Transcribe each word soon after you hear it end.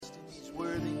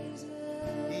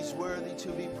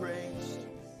to be praised.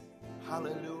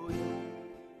 Hallelujah.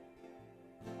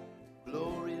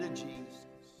 Glory to Jesus.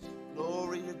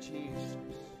 Glory to Jesus.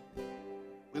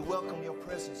 We welcome your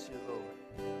presence here, Lord.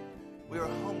 We are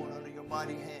humbled under your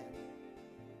mighty hand.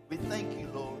 We thank you,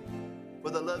 Lord, for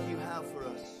the love you have for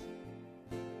us.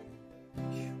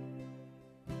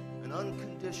 An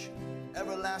unconditional,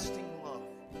 everlasting love.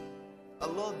 A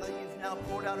love that you've now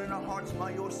poured out in our hearts by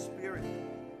your Spirit.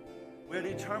 We're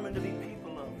determined to be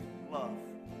people of love.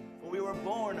 For we were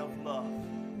born of love.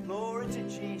 Glory to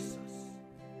Jesus.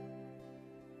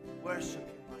 Worship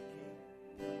you, my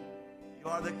King. You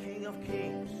are the King of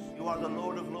kings. You are the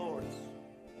Lord of lords.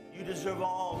 You deserve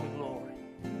all the glory.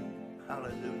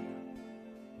 Hallelujah.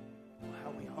 Oh,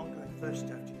 how we hunger and thirst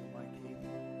after you, my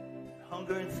King.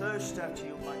 Hunger and thirst after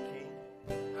you, my King.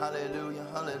 Hallelujah,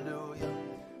 hallelujah.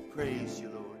 Praise you,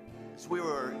 Lord. As we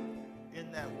were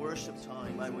in that worship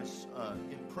time, I was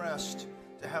impressed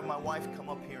to have my wife come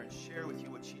up here and share with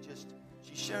you what she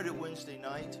shared it Wednesday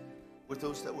night with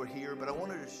those that were here, but I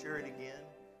wanted to share it again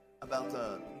about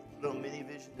the little mini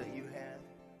vision that you had.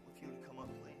 If you would come up,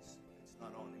 please. It's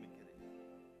not on. Let me get it.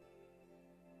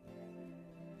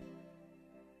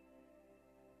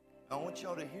 I want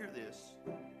y'all to hear this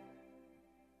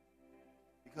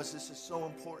because this is so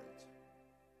important.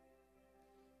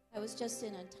 I was just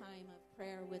in a time of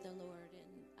prayer with the Lord and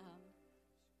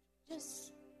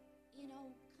just,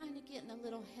 kind of getting a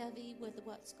little heavy with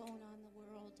what's going on in the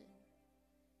world and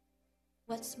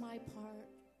what's my part.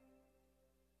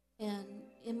 And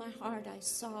in my heart, I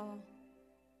saw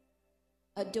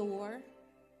a door,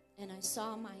 and I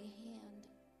saw my hand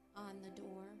on the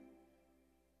door.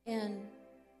 And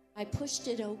I pushed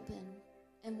it open,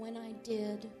 and when I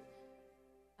did,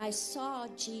 I saw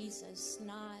Jesus,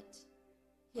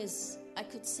 I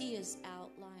could see his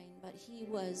outline, but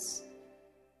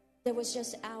there was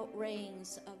just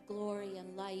outrays of glory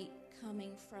and light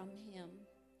coming from him.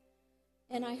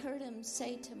 And I heard him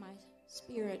say to my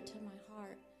spirit, to my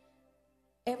heart,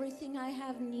 everything I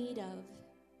have need of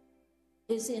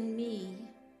is in me.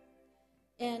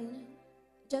 And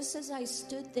just as I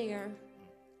stood there,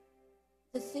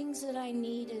 the things that I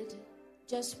needed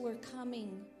just were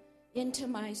coming into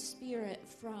my spirit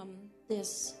from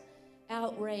this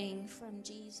outraying from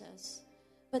Jesus.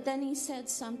 But then he said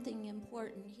something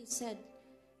important. He said,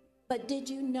 but did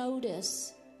you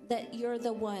notice that you're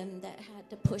the one that had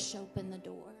to push open the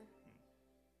door?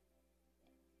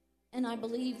 And I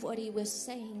believe what he was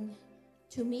saying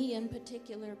to me in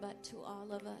particular, but to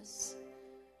all of us.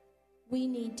 We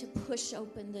need to push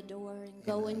open the door and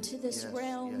go into this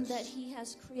realm that he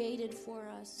has created for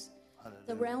us. Hallelujah.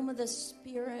 The realm of the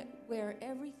Spirit, where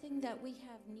everything that we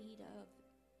have need of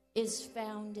is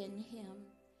found in him.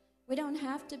 We don't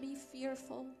have to be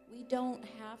fearful. We don't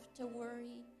have to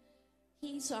worry.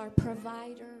 He's our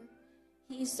provider.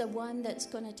 He's the one that's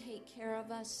going to take care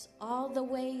of us all the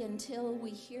way until we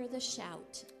hear the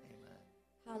shout. Amen.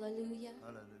 Hallelujah.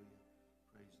 Hallelujah.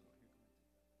 Praise the Lord.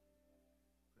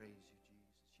 Praise you,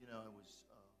 Jesus.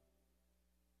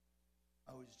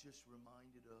 I was just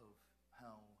reminded of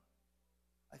how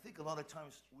I think a lot of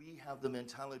times we have the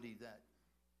mentality that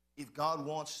if God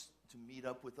wants to meet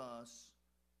up with us,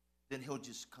 then he'll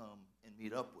just come and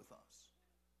meet up with us.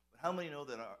 But how many know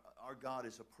that our God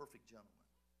is a perfect gentleman?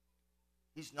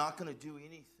 He's not going to do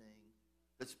anything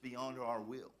that's beyond our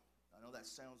will. I know that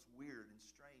sounds weird and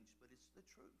strange, but it's the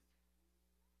truth.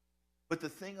 But the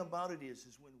thing about it is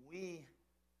when we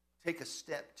take a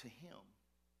step to him,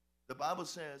 the Bible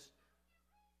says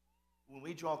when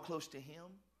we draw close to him,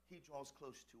 he draws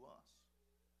close to us.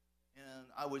 And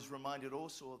I was reminded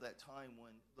also of that time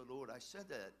when the Lord, I said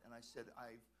that, and I said,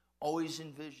 I've always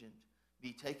envisioned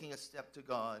me taking a step to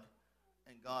God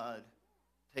and God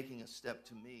taking a step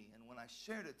to me. And when I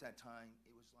shared at that time,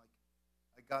 it was like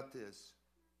I got this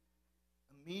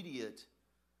immediate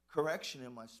correction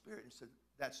in my spirit and said,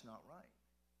 that's not right.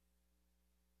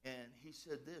 And he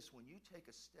said this, when you take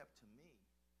a step to me,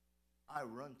 I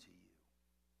run to you.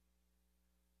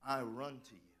 I run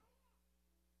to you.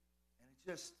 And it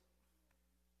just,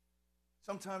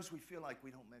 sometimes we feel like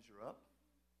we don't measure up.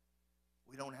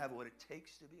 We don't have what it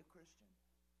takes to be a Christian.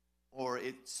 Or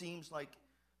it seems like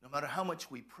no matter how much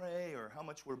we pray or how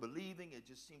much we're believing, it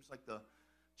just seems like the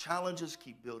challenges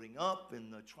keep building up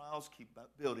and the trials keep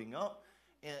building up.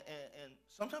 And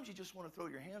sometimes you just want to throw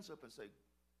your hands up and say,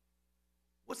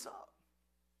 what's up?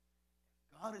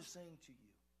 God is saying to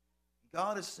you,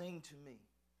 God is saying to me,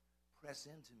 press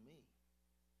into me.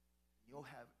 You'll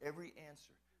have every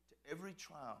answer to every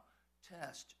trial,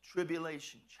 test,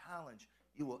 tribulation, challenge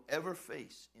you will ever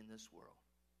face in this world.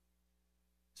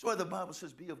 That's why the Bible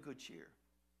says, be of good cheer.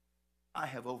 I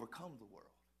have overcome the world.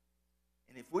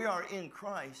 And if we are in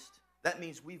Christ, that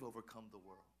means we've overcome the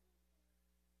world.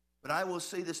 But I will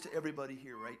say this to everybody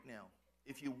here right now.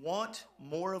 If you want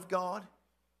more of God,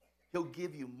 he'll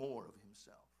give you more of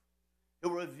himself.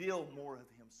 He'll reveal more of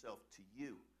himself to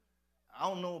you. I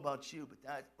don't know about you, but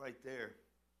that right there,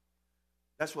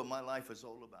 that's what my life is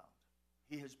all about.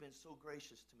 He has been so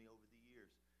gracious to me over the years,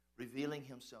 revealing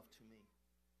himself to me.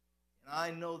 And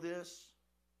I know this,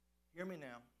 hear me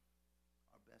now,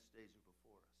 our best days are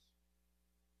before us.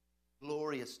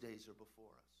 Glorious days are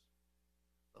before us.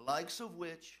 The likes of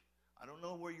which, I don't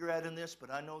know where you're at in this, but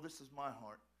I know this is my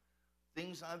heart.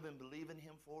 Things I've been believing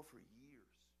him for years.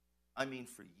 I mean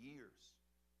for years.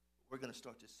 We're going to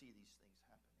start to see these things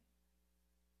happening.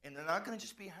 And they're not going to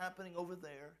just be happening over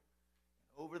there,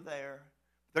 over there.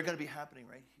 They're going to be happening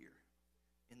right here,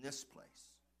 in this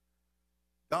place.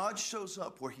 God shows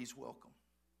up where he's welcome.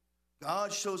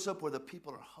 God shows up where the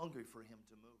people are hungry for him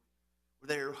to move, where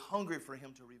they are hungry for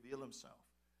him to reveal himself,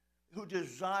 who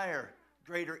desire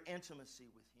greater intimacy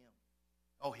with him.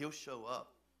 Oh, he'll show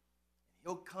up.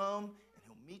 He'll come and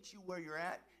he'll meet you where you're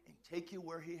at and take you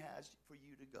where he has for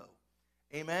you to go.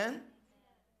 Amen?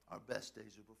 Our best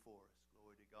days are before us.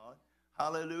 Glory to God.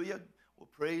 Hallelujah. Well,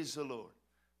 praise the Lord.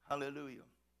 Hallelujah.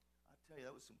 I tell you,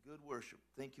 that was some good worship.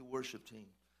 Thank you, worship team.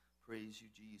 Praise you,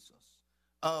 Jesus.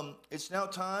 It's now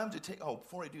time to take,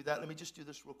 before I do that, let me just do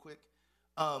this real quick.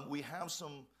 We have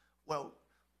some,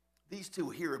 these two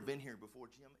here have been here before,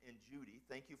 Jim and Judy.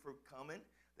 Thank you for coming.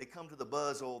 They come to the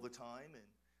Buzz all the time, and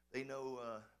they know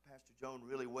Pastor Joan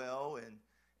really well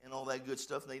and all that good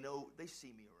stuff. And they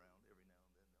see me around every now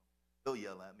and then. They'll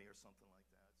yell at me or something like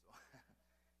that. So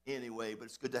anyway, but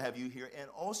it's good to have you here. And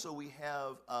also we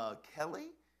have Kelly.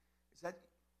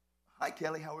 Hi,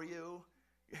 Kelly, how are you?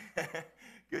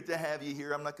 Good to have you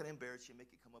here. I'm not going to embarrass you,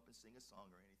 make you come up and sing a song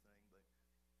or anything. But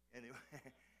anyway,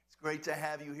 it's great to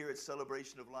have you here at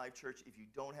Celebration of Life Church. If you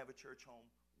don't have a church home,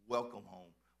 welcome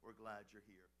home. We're glad you're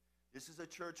here. This is a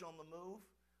church on the move.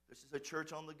 This is a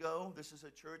church on the go. This is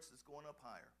a church that's going up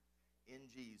higher in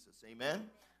Jesus. Amen?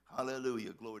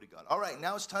 Hallelujah. Glory to God. All right,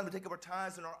 now it's time to take up our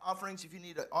tithes and our offerings. If you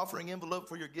need an offering envelope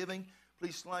for your giving,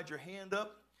 please slide your hand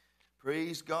up.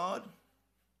 Praise God.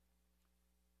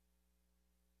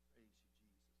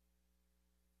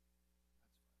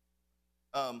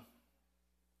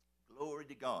 Glory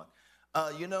to God.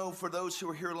 For those who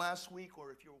were here last week,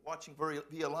 or if you're watching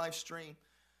via live stream,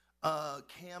 Camilla,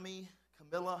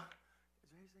 is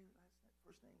there anything that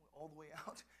first name all the way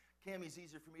out? Cammie's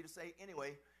easier for me to say.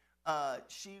 Anyway,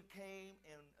 she came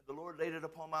and the Lord laid it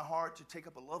upon my heart to take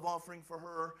up a love offering for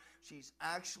her. She's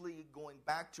actually going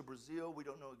back to Brazil. We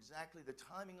don't know exactly the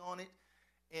timing on it.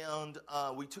 And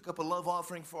we took up a love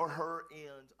offering for her,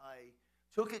 and I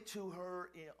took it to her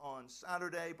on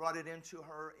Saturday, brought it into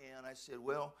her, and I said,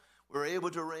 well, we're able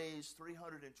to raise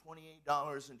 $328.25 for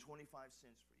you.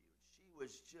 She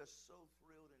was just so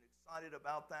thrilled and excited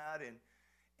about that, and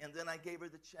then I gave her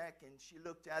the check, and she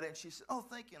looked at it, and she said, oh,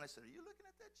 thank you. And I said, are you looking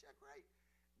at that check right?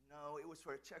 No, it was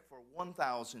for a check for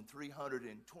 $1,328.25.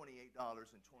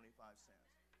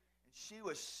 And she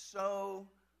was so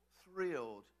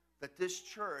thrilled that this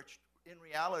church, in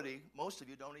reality, most of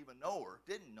you don't even know her,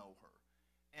 didn't know her.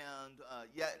 And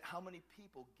yet how many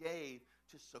people gave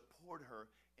to support her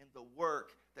in the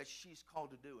work that she's called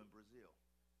to do in Brazil.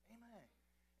 Amen.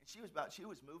 And she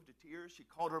was moved to tears. She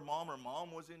called her mom. Her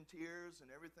mom was in tears and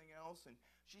everything else. And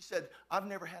she said, I've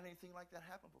never had anything like that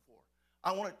happen before.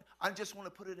 I just want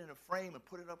to put it in a frame and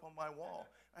put it up on my wall.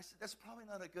 I said, that's probably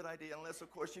not a good idea unless,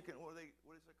 of course, you can, what is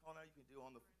it called now? You can do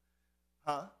on the,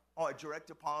 a direct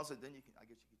deposit. Then I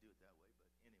guess you could do it that way. But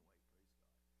anyway, praise God.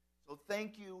 So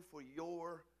thank you for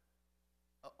your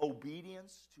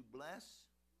obedience to bless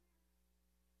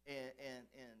and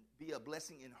be a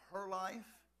blessing in her life.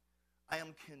 I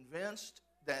am convinced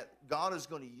that God is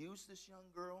going to use this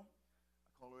young girl, I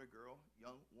call her a girl,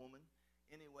 young woman,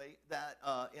 anyway, that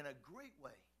in a great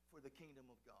way for the kingdom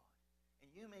of God. And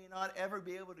you may not ever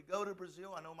be able to go to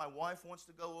Brazil. I know my wife wants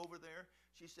to go over there.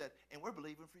 She said, and we're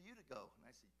believing for you to go. And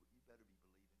I said, you better be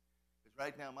believing. Because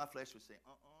right now my flesh would say,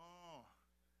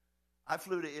 I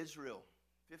flew to Israel,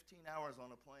 15 hours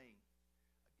on a plane.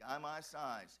 A guy my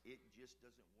size, it just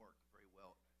doesn't work very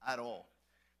well at all.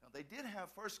 Now, they did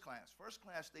have first class. First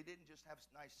class, they didn't just have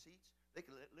nice seats. They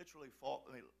could literally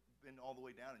bend all the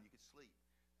way down and you could sleep.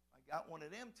 I got one of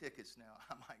them tickets now.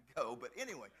 I might go. But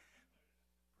anyway,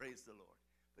 praise the Lord.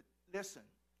 But listen,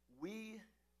 we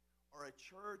are a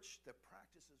church that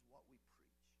practices what we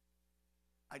preach.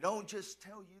 I don't just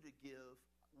tell you to give,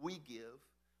 we give.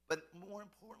 But more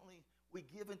importantly, we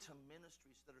give into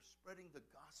ministries that are spreading the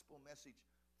gospel message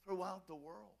throughout the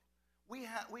world. We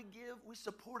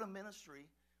support a ministry.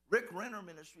 Rick Renner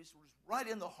Ministries was right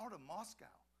in the heart of Moscow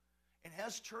and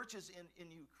has churches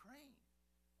in Ukraine.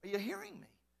 Are you hearing me?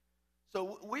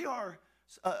 So we are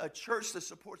a church that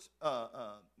supports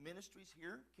ministries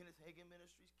here, Kenneth Hagin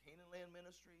Ministries, Canaan Land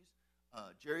Ministries,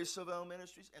 Jerry Savelle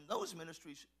Ministries, and those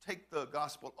ministries take the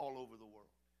gospel all over the world.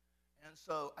 And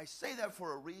so I say that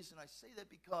for a reason. I say that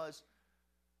because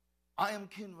I am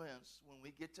convinced when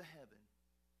we get to heaven,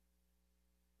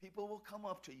 people will come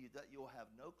up to you that you'll have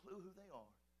no clue who they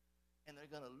are. And they're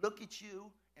going to look at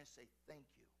you and say, thank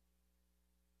you.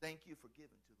 Thank you for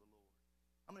giving to the Lord.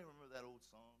 How many remember that old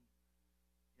song?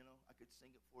 You know, I could sing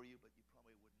it for you, but you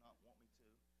probably would not want me to.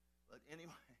 But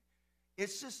anyway,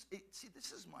 it's just, see,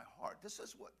 this is my heart. This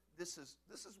is what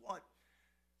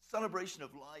celebration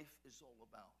of life is all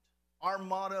about. Our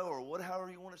motto, or however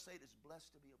you want to say it, is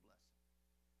blessed to be a blessing.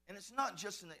 And it's not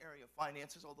just in the area of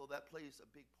finances, although that plays a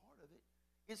big part of it.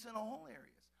 It's in all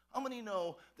areas. How many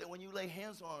know that when you lay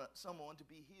hands on someone to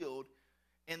be healed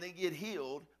and they get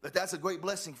healed, that's a great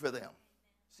blessing for them?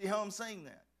 See how I'm saying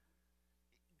that?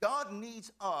 God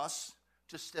needs us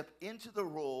to step into the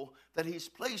role that he's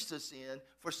placed us in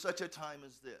for such a time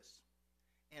as this.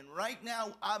 And right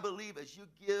now, I believe as you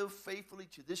give faithfully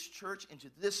to this church and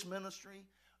to this ministry,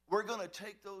 we're going to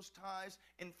take those tithes.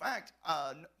 In fact,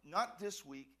 not this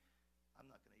week. I'm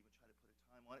not going to even try to put a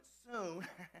time on it.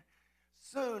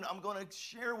 Soon, I'm going to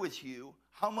share with you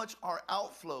how much our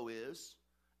outflow is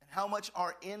and how much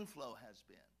our inflow has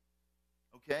been.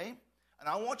 Okay? And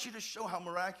I want you to show how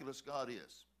miraculous God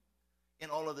is in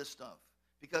all of this stuff.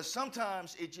 Because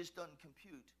sometimes it just doesn't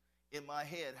compute in my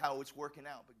head how it's working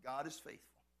out. But God is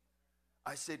faithful.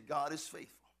 I said God is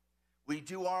faithful. We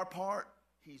do our part.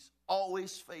 He's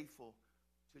always faithful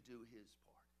to do his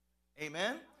part.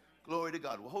 Amen? Glory to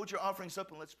God. Well, hold your offerings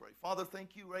up and let's pray. Father,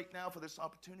 thank you right now for this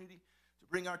opportunity to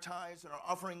bring our tithes and our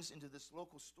offerings into this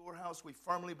local storehouse. We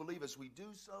firmly believe as we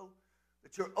do so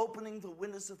that you're opening the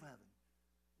windows of heaven.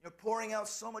 You're pouring out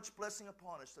so much blessing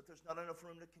upon us that there's not enough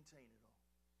room to contain it all.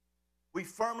 We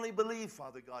firmly believe,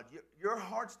 Father God, your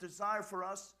heart's desire for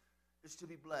us is to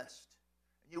be blessed.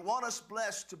 And you want us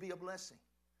blessed to be a blessing.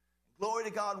 Glory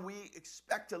to God, we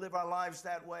expect to live our lives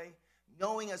that way,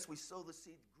 knowing as we sow the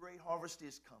seed, great harvest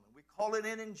is coming. We call it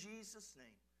in Jesus'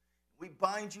 name. We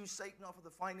bind you, Satan, off of the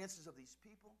finances of these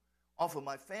people, off of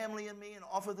my family and me, and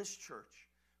off of this church.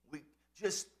 We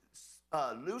just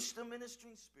loose the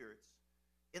ministering spirits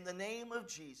in the name of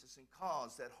Jesus and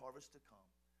cause that harvest to come.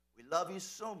 We love you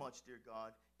so much, dear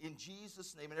God, in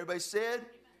Jesus' name. And everybody said,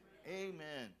 amen.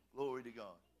 Amen. Glory to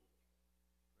God.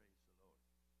 Praise the Lord.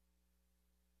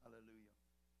 Hallelujah.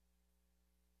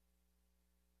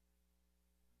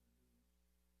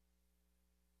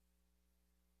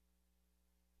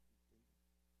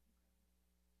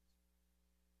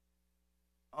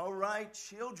 All right,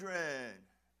 children.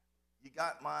 You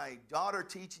got my daughter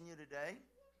teaching you today.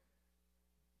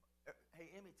 Hey,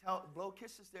 Emmy, blow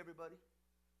kisses to everybody.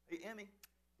 Hey, Emmy,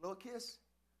 blow a kiss.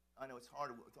 I know it's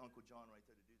hard with Uncle John right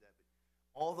there to do that, but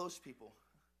all those people,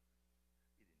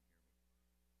 he didn't hear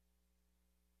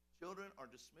me. Children are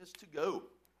dismissed to go.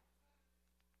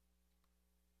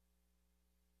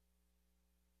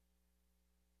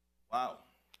 Wow.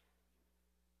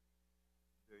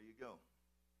 There you go.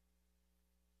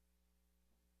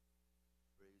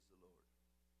 Praise the Lord.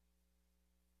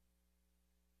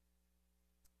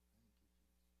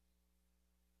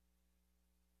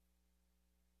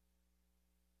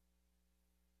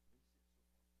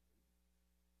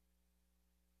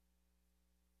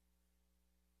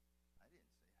 I didn't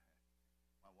say that.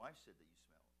 My wife said that you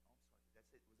smell. Oh, I'm sorry. That's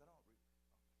it. Was that all?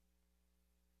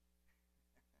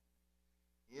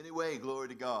 Anyway, glory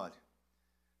to God.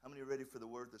 How many are ready for the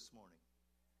word this morning?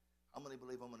 How many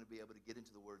believe I'm going to be able to get into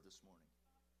the word this morning?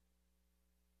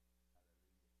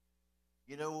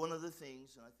 You know, one of the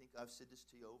things, and I think I've said this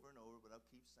to you over and over, but I'll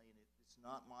keep saying it, it's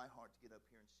not my heart to get up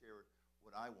here and share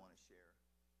what I want to share.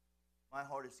 My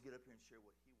heart is to get up here and share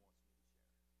what he wants me to share.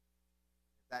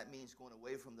 If that means going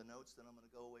away from the notes, then I'm going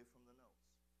to go away from the notes.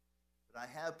 But I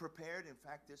have prepared. In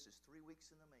fact, this is 3 weeks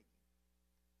in the making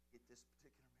to get this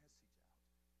particular message out.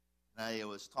 And I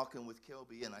was talking with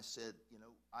Kelby, and I said, you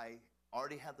know, I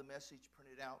already had the message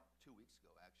printed out 2 weeks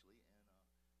ago, actually, and I was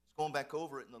going back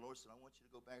over it, and the Lord said, I want you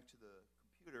to go back to the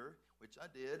computer, which I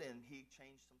did, and he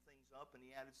changed some things up, and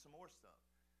he added some more stuff.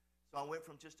 So I went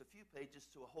from just a few pages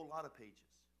to a whole lot of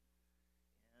pages.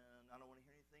 And I don't want to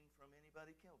hear anything from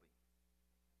anybody, Kelby.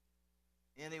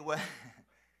 Anyway,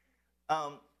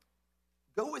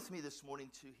 go with me this morning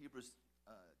to Hebrews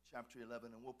chapter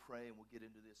 11, and we'll pray, and we'll get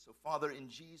into this. So, Father, in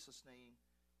Jesus' name,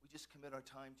 we just commit our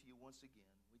time to you once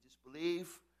again. We just believe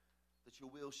that your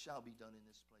will shall be done in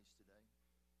this place today.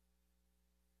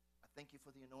 I thank you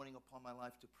for the anointing upon my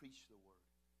life to preach the word.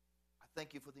 I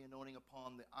thank you for the anointing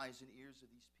upon the eyes and ears of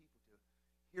these people to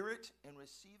hear it and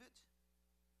receive it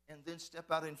and then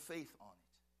step out in faith on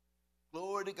it.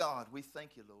 Glory to God. We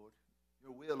thank you, Lord.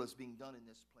 Your will is being done in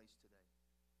this place today.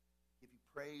 Give you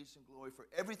praise and glory for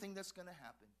everything that's going to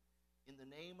happen. In the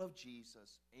name of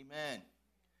Jesus, amen.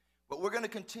 But we're going to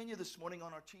continue this morning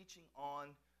on our teaching on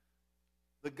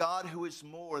the God who is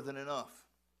more than enough.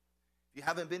 If you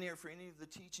haven't been here for any of the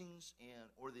teachings,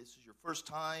 or this is your first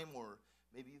time, or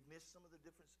maybe you've missed some of the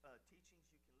different teachings,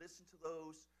 you can listen to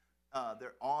those.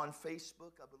 They're on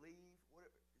Facebook, I believe. What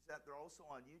is that? They're also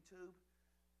on YouTube.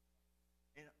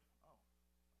 And,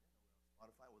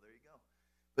 Spotify. Well, there you go.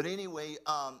 But anyway,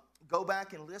 go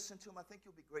back and listen to them. I think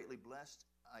you'll be greatly blessed.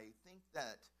 I think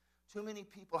that too many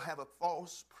people have a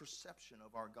false perception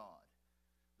of our God.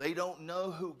 They don't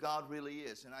know who God really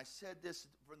is. And I said this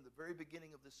from the very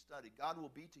beginning of this study. God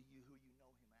will be to you who you know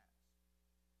him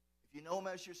as. If you know him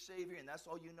as your Savior, and that's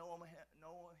all you know him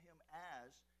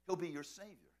as, he'll be your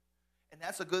Savior. And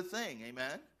that's a good thing,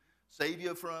 amen? Save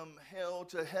you from hell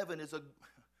to heaven we'll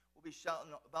be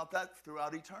shouting about that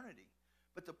throughout eternity.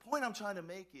 But the point I'm trying to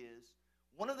make is,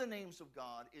 one of the names of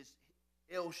God is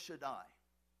El Shaddai.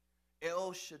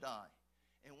 El Shaddai.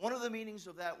 And one of the meanings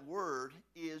of that word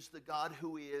is the God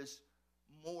who is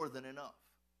more than enough.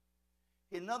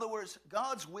 In other words,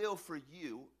 God's will for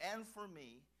you and for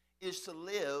me is to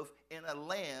live in a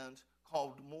land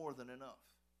called more than enough.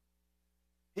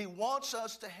 He wants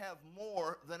us to have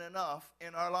more than enough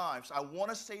in our lives. I want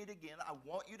to say it again. I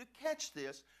want you to catch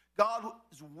this.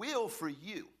 God's will for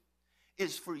you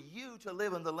is for you to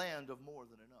live in the land of more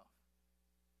than enough.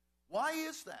 Why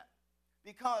is that?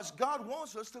 Because God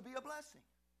wants us to be a blessing.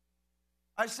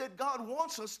 I said God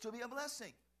wants us to be a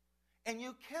blessing. And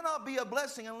you cannot be a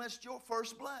blessing unless you're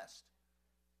first blessed.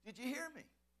 Did you hear me?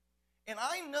 And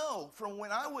I know from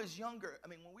when I was younger,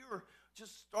 when we were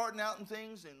just starting out in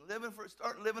things and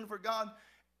start living for God,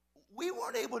 we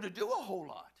weren't able to do a whole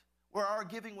lot where our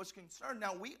giving was concerned.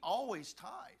 Now, we always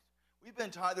tithe. We've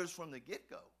been tithers from the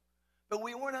get-go. But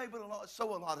we weren't able to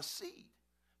sow a lot of seed.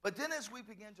 But then as we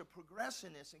began to progress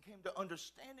in this and came to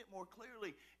understand it more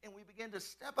clearly, and we began to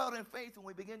step out in faith and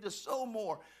we began to sow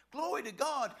more, glory to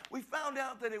God, we found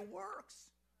out that it works.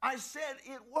 I said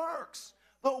it works.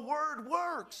 The word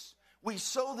works. We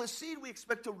sow the seed, we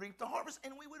expect to reap the harvest,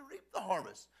 and we would reap the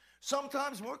harvest.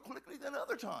 Sometimes more quickly than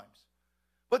other times.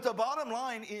 But the bottom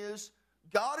line is,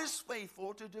 God is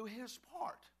faithful to do his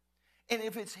part. And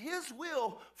if it's his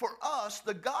will for us,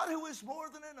 the God who is more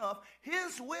than enough,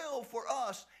 his will for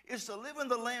us is to live in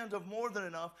the land of more than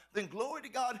enough, then glory to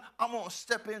God, I'm going to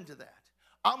step into that.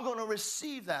 I'm going to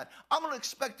receive that. I'm going to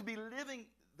expect to be living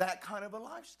that kind of a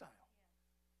lifestyle.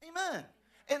 Amen.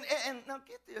 And now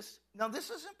get this. Now this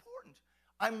is important.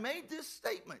 I made this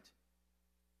statement.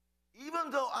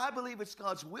 Even though I believe it's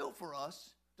God's will for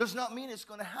us, does not mean it's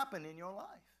going to happen in your life.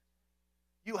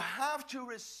 You have to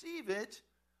receive it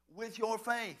with your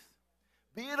faith.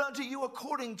 Be it unto you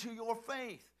according to your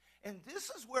faith. And this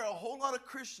is where a whole lot of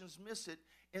Christians miss it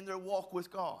in their walk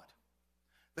with God.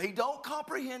 They don't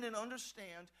comprehend and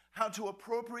understand how to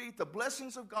appropriate the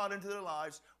blessings of God into their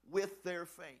lives with their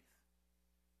faith.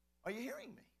 Are you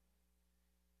hearing me?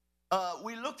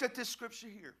 We looked at this scripture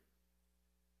here.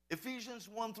 Ephesians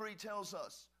 1:3 tells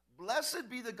us, "Blessed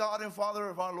be the God and Father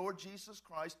of our Lord Jesus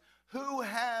Christ, who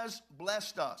has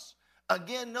blessed us."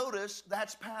 Again, notice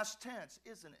that's past tense,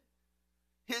 isn't it?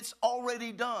 It's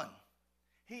already done.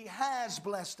 He has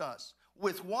blessed us.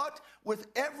 With what? With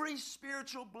every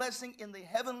spiritual blessing in the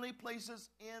heavenly places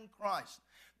in Christ.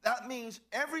 That means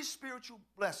every spiritual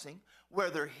blessing,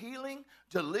 whether healing,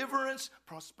 deliverance,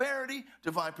 prosperity,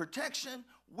 divine protection,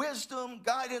 wisdom,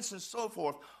 guidance, and so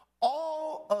forth,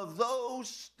 all of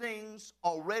those things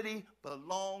already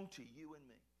belong to you and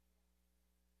me.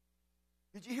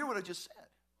 Did you hear what I just said?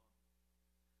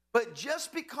 But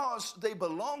just because they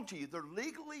belong to you, they're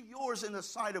legally yours in the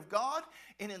sight of God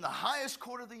and in the highest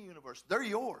court of the universe, they're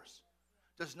yours,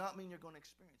 does not mean you're going to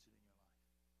experience it in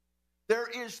your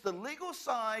life. There is the legal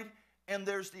side and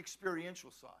there's the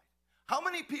experiential side. How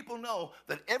many people know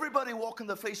that everybody walking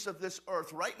the face of this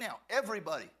earth right now,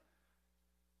 everybody,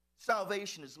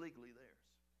 salvation is legally theirs?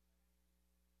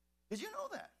 Did you know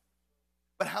that?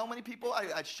 But how many people,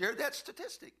 I shared that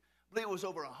statistic. I believe it was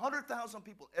over 100,000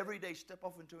 people every day step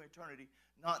off into eternity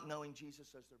not knowing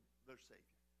Jesus as their Savior.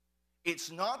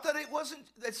 It's not that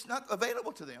it's not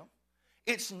available to them.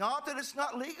 It's not that it's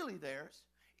not legally theirs.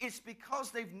 It's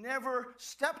because they've never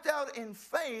stepped out in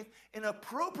faith and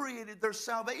appropriated their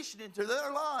salvation into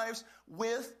their lives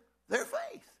with their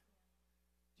faith.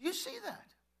 Do you see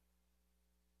that?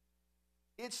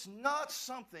 It's not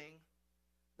something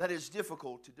that is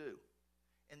difficult to do.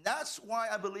 And that's why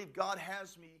I believe God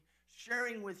has me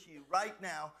sharing with you right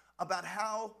now about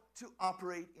how to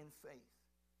operate in faith,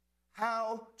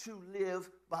 how to live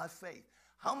by faith.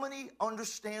 How many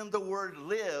understand the word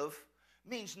live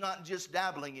means not just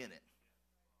dabbling in it?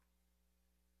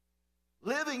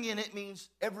 Living in it means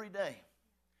every day.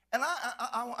 And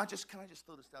can I just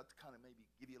throw this out to kind of maybe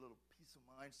give you a little peace of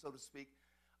mind, so to speak?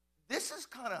 This is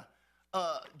kind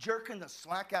of jerking the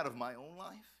slack out of my own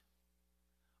life.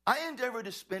 I endeavor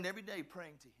to spend every day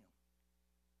praying to Him.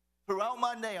 Throughout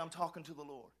my day, I'm talking to the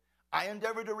Lord. I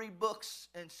endeavor to read books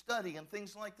and study and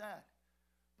things like that.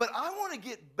 But I want to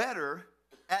get better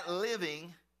at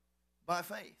living by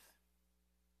faith.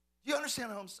 Do you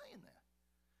understand how I'm saying that?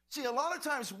 See, a lot of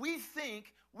times we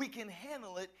think we can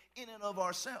handle it in and of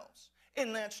ourselves.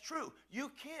 And that's true.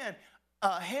 You can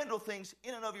handle things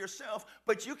in and of yourself,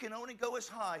 but you can only go as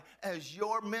high as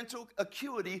your mental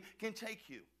acuity can take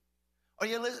you. Are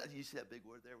you listening? You see that big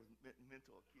word there with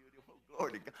mental acuity? Oh,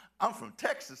 glory to God. I'm from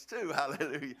Texas too.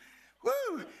 Hallelujah.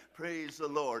 Woo! Praise the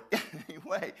Lord.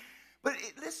 Anyway, but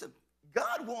listen,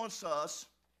 God wants us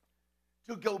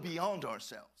to go beyond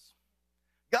ourselves.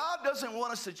 God doesn't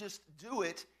want us to just do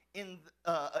it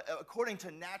according to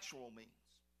natural means.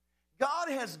 God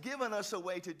has given us a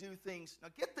way to do things, now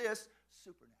get this,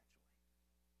 supernaturally.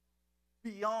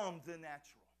 Beyond the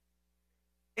natural.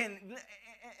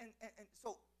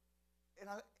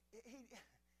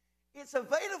 It's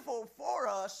available for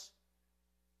us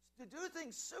to do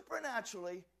things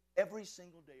supernaturally every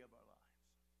single day of our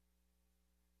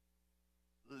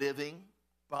lives. Living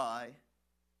by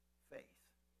faith.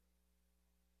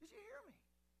 Did you hear me?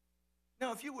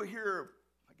 Now, if you were here,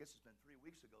 I guess it's been 3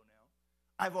 weeks ago now,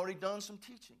 I've already done some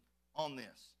teaching on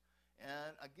this.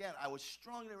 And again, I would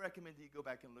strongly recommend that you go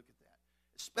back and look at that.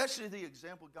 Especially the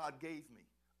example God gave me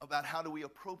about how do we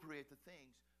appropriate the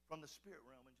things from the spirit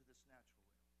realm into this natural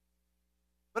realm.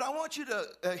 But I want you to,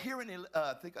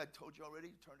 I think I told you already,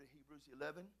 turn to Hebrews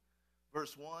 11,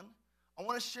 verse 1. I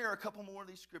want to share a couple more of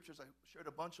these scriptures. I shared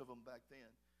a bunch of them back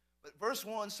then. But verse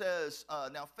 1 says,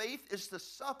 now faith is the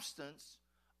substance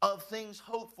of things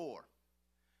hoped for,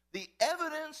 the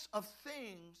evidence of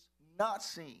things not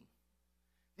seen.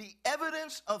 The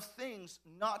evidence of things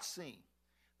not seen.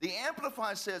 The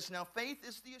Amplified says, now faith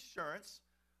is the assurance,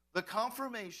 the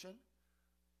confirmation,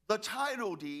 the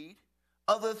title deed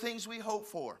of the things we hope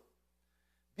for,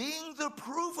 being the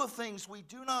proof of things we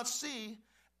do not see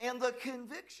and the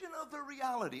conviction of the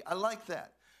reality. I like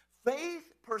that.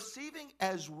 Faith perceiving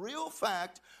as real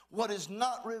fact what is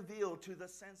not revealed to the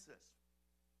senses.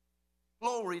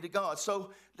 Glory to God.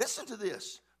 So listen to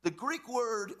this. The Greek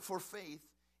word for faith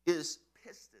is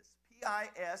pistis.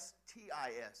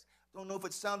 P-I-S-T-I-S. Don't know if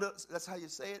it sounded, that's how you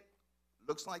say it.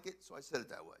 Looks like it, so I said it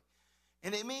that way.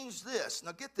 And it means this.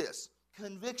 Now get this.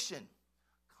 Conviction,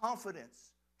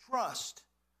 confidence, trust,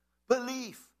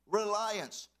 belief,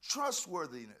 reliance,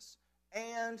 trustworthiness,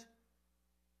 and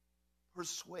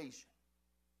persuasion.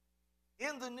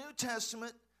 In the New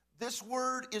Testament, this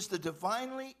word is the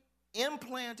divinely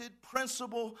implanted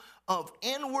principle of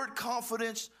inward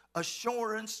confidence,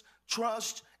 assurance,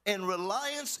 trust, and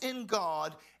reliance in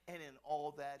God and in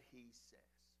all that He says.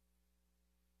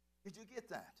 Did you get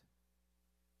that?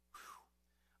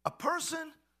 A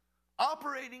person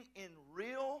operating in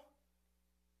real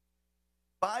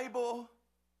Bible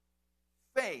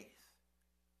faith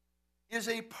is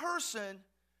a person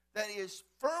that is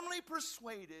firmly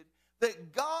persuaded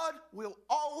that God will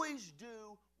always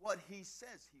do what He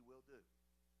says He will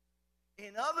do.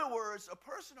 In other words, a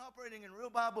person operating in real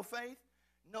Bible faith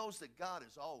knows that God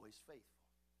is always faithful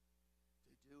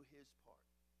to do His part.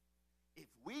 If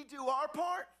we do our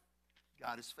part,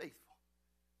 God is faithful.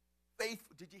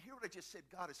 Faithful. Did you hear what I just said?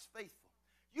 God is faithful.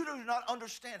 You do not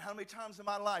understand how many times in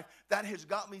my life that has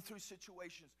got me through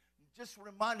situations, just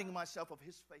reminding myself of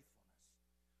His faithfulness.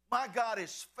 My God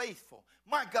is faithful.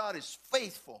 My God is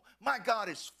faithful. My God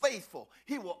is faithful.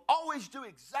 He will always do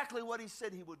exactly what He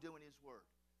said He will do in His word.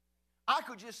 I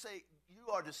could just say,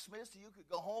 you are dismissed, and you could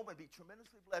go home and be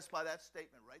tremendously blessed by that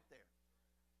statement right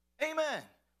there. Amen.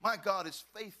 My God is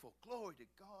faithful. Glory to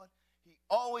God. He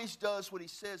always does what He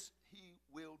says He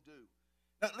will do.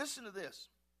 Now listen to this.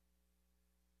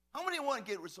 How many want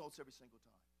to get results every single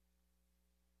time?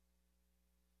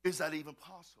 Is that even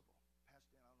possible?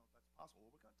 Pastor Dan, I don't know if that's possible.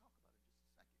 Well, we're going to talk about it in just a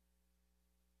second.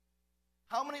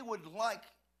 How many would like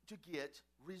to get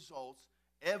results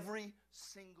every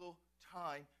single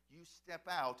time you step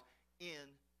out in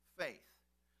faith?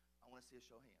 I want to see a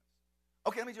show of hands.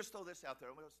 Okay, let me just throw this out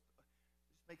there.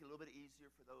 just make it a little bit easier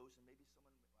for those, and maybe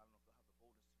someone, I don't know if they'll have the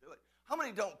boldness to do it. How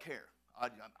many don't care? I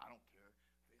don't care.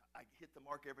 I hit the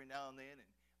mark every now and then, and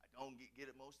I don't get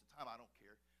it most of the time. I don't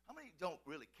care. How many don't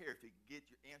really care if you can get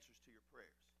your answers to your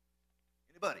prayers?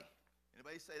 Anybody?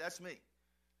 Anybody say, that's me?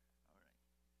 All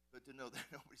right. Good to know that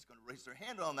nobody's going to raise their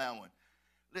hand on that one.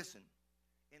 Listen,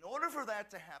 in order for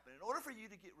that to happen, in order for you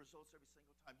to get results every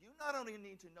single time, you not only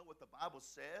need to know what the Bible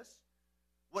says,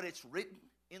 what it's written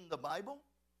in the Bible.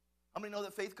 How many know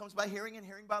that faith comes by hearing and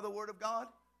hearing by the Word of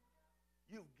God?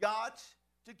 You've got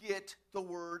to get the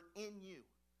Word in you.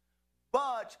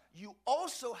 But you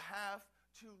also have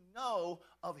to know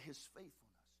of His faithfulness.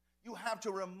 You have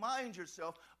to remind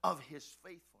yourself of His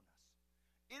faithfulness.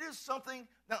 It is something,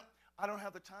 now, I don't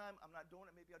have the time. I'm not doing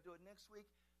it. Maybe I'll do it next week.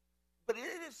 But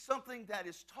it is something that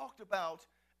is talked about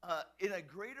in a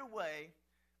greater way,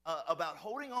 about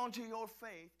holding on to your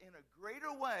faith in a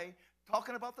greater way,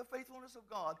 talking about the faithfulness of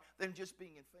God, than just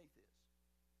being in faith is.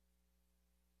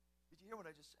 Did you hear what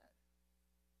I just said?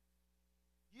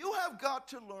 You have got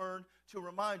to learn to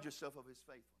remind yourself of His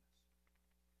faithfulness.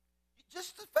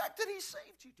 Just the fact that He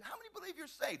saved you. How many believe you're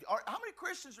saved? How many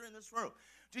Christians are in this room?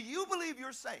 Do you believe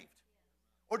you're saved?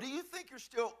 Or do you think you're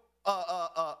still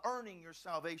earning your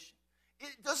salvation?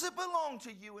 Does it belong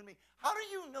to you and me? How do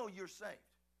you know you're saved?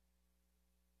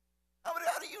 How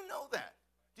do you know that?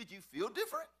 Did you feel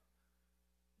different?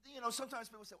 You know, sometimes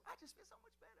people say, well, I just feel so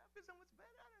much better. I feel so much better.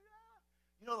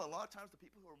 You know, a lot of times the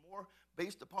people who are more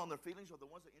based upon their feelings are the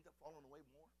ones that end up falling away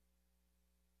more.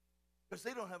 Because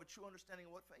they don't have a true understanding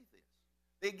of what faith is.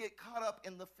 They get caught up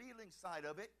in the feeling side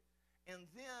of it, and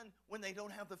then when they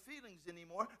don't have the feelings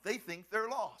anymore, they think they're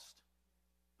lost.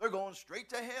 They're going straight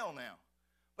to hell now.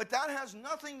 But that has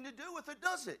nothing to do with it,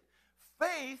 does it?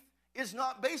 Faith is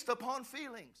not based upon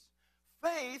feelings.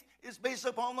 Faith is based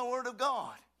upon the Word of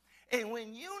God. And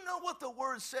when you know what the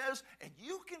Word says, and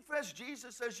you confess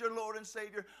Jesus as your Lord and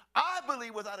Savior, I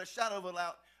believe without a shadow of a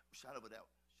doubt. Did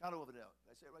I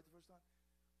say it right the first time?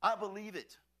 I believe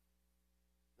it,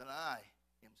 that I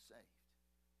am saved.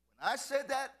 When I said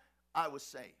that, I was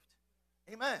saved.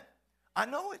 Amen. I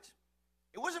know it.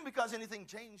 It wasn't because anything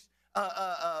changed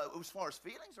as far as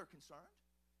feelings are concerned,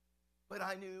 but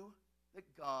I knew that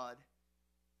God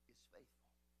is faithful.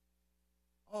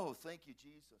 Oh, thank you,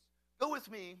 Jesus. Go with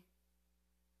me.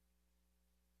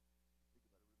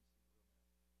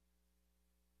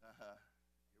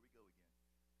 Here we go again.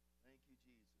 Thank you,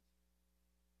 Jesus.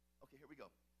 Okay, here we go.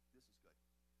 This is good.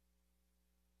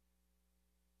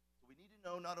 So we need to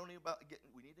know not only about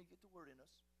we need to get the Word in us.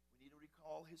 We need to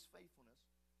recall His faithfulness.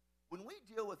 When we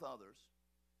deal with others,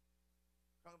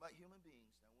 talking about human beings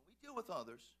now, when we deal with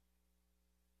others,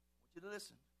 I want you to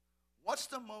listen. What's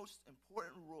the most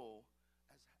important role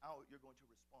as how you're going to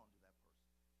respond to that person?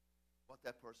 What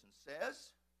that person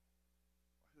says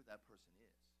or who that person is?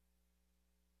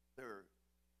 Their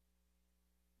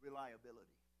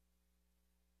reliability,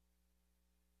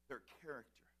 their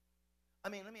character. I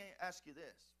mean, let me ask you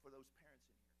this for those parents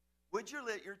in here. Would you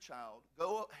let your child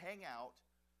go hang out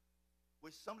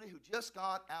with somebody who just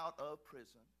got out of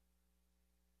prison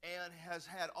and has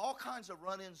had all kinds of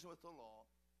run-ins with the law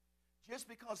just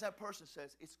because that person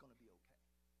says it's going to be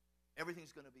okay?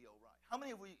 Everything's going to be all right. How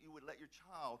many of you would let your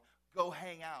child go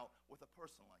hang out with a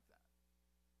person like that?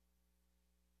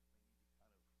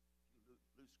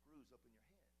 Loose screws up in your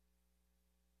head.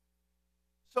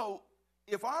 So,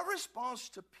 if our response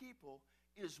to people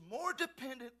is more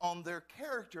dependent on their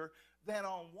character than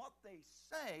on what they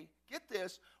say, get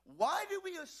this, why do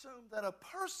we assume that a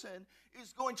person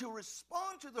is going to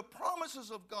respond to the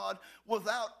promises of God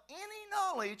without any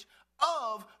knowledge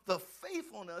of the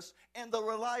faithfulness and the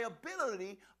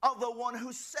reliability of the one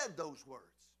who said those words?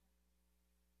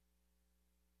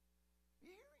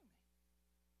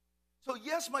 So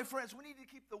yes, my friends, we need to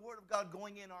keep the Word of God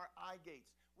going in our eye gates.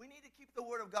 We need to keep the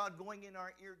Word of God going in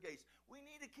our ear gates. We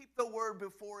need to keep the Word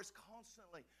before us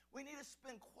constantly. We need to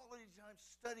spend quality time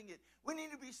studying it. We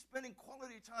need to be spending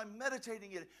quality time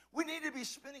meditating it. We need to be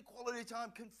spending quality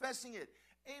time confessing it.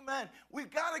 Amen. We've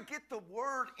got to get the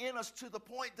Word in us to the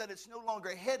point that it's no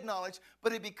longer head knowledge,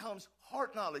 but it becomes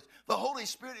heart knowledge. The Holy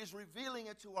Spirit is revealing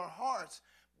it to our hearts.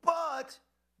 But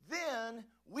then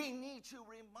we need to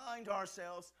remind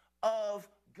ourselves of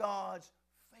God's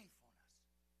faithfulness.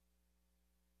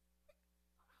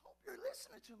 I hope you're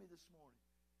listening to me this morning.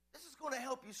 This is going to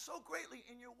help you so greatly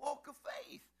in your walk of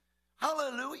faith.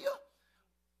 Hallelujah.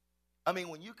 I mean,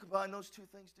 when you combine those two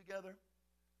things together,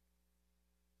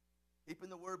 keeping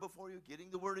the Word before you,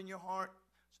 getting the Word in your heart,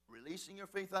 releasing your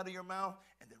faith out of your mouth,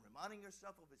 and then reminding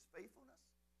yourself of His faithfulness.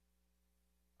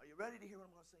 Are you ready to hear what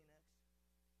I'm going to say next?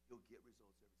 You'll get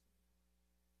results every single time.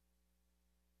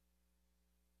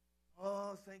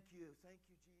 Oh, thank you. Thank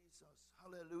you, Jesus.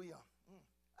 Hallelujah.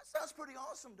 That sounds pretty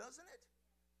awesome, doesn't it?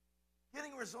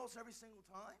 Getting results every single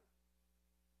time.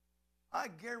 I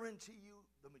guarantee you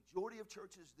the majority of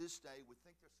churches this day would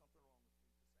think there's something wrong with me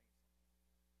for saying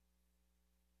something.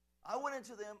 I went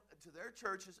into their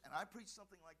churches, and I preached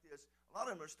something like this. A lot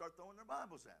of them are start throwing their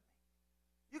Bibles at me.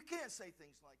 You can't say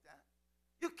things like that.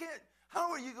 You can't.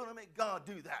 How are you going to make God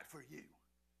do that for you?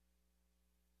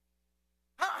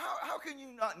 How can you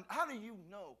not? How do you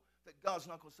know that God's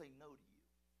not going to say no to you?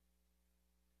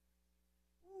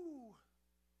 Ooh.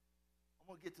 I'm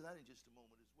going to get to that in just a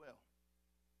moment as well.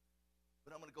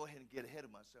 But I'm going to go ahead and get ahead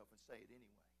of myself and say it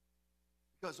anyway.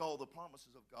 Because all the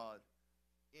promises of God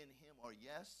in him are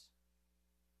yes,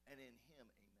 and in him,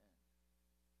 amen.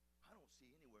 I don't see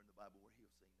anywhere in the Bible where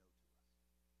he'll say no to us.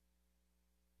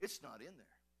 It's not in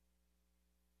there.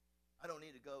 I don't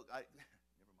need to go. Never mind, I'm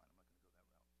not going to go that route.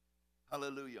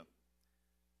 Hallelujah.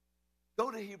 Go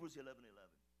to Hebrews 11:11.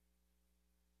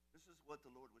 This is what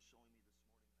the Lord was showing me this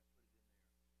morning, and I put it in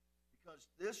there. Because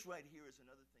this right here is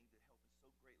another thing that helped us so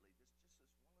greatly. Just this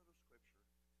one little scripture.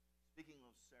 Speaking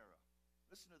of Sarah.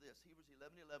 Listen to this. Hebrews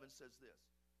 11:11 says this.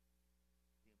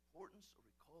 The importance of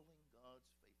recalling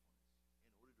God's faithfulness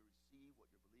in order to receive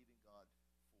what you're believing God for.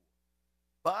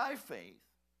 By faith,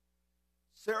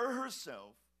 Sarah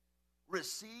herself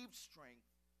received strength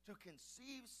to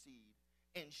conceive seed,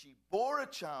 and she bore a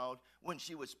child when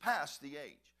she was past the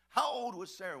age. How old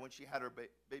was Sarah when she had her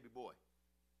baby boy?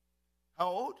 How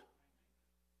old?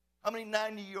 How many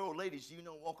 90-year-old ladies do you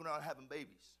know walking around having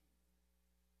babies?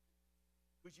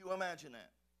 Would you imagine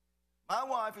that? My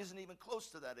wife isn't even close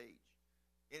to that age.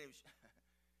 And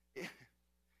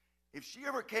if she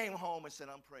ever came home and said,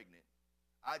 I'm pregnant,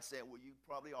 I'd say, well, you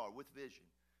probably are with vision.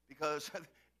 Because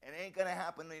it ain't going to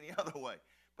happen any other way.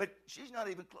 But she's not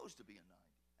even close to being 90.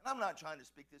 And I'm not trying to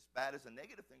speak this bad as a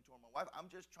negative thing toward my wife. I'm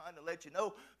just trying to let you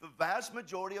know the vast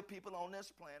majority of people on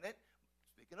this planet,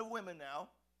 speaking of women now,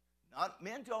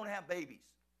 men don't have babies.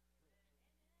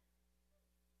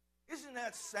 Isn't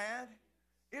that sad?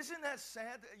 Isn't that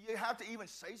sad that you have to even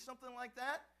say something like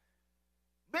that?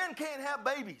 Men can't have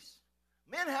babies.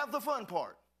 Men have the fun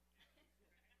part.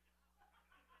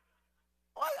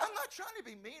 I'm not trying to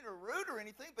be mean or rude or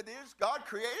anything, but God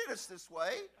created us this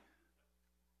way.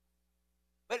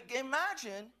 But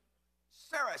imagine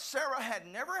Sarah. Sarah had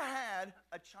never had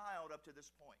a child up to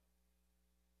this point.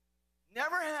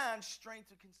 Never had strength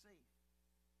to conceive.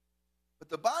 But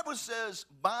the Bible says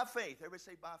by faith. Everybody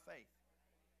say by faith.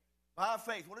 By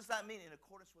faith. What does that mean? In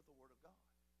accordance with the word of God.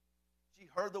 She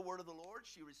heard the word of the Lord.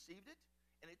 She received it.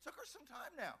 And it took her some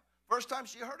time now. First time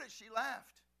she heard it, she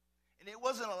laughed. And it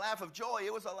wasn't a laugh of joy.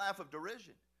 It was a laugh of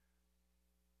derision.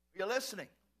 Are you listening?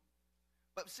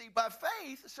 But see, by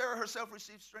faith, Sarah herself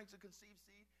received strength to conceive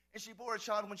seed. And she bore a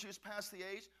child when she was past the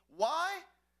age. Why?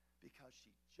 Because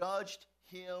she judged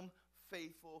him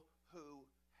faithful who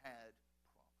had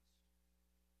promised.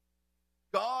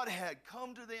 God had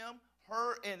come to them,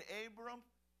 her and Abram,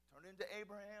 turned into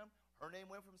Abraham. Her name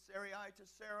went from Sarai to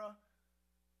Sarah.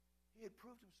 He had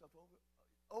proved himself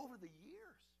over the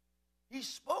years. He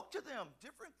spoke to them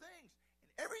different things, and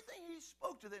everything he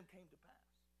spoke to them came to pass.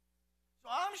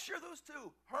 So I'm sure those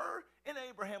two, her and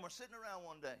Abraham, were sitting around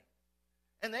one day,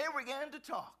 and they began to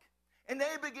talk, and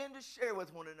they began to share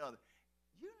with one another.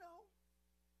 You know,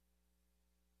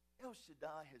 El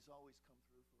Shaddai has always come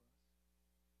through for us.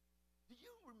 Do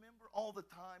you remember all the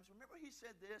times? Remember he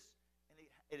said this,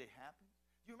 and it happened?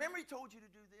 Do you remember he told you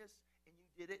to do this, and you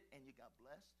did it, and you got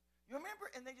blessed? You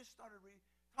remember? And they just started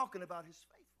talking about his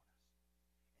faithfulness.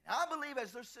 And I believe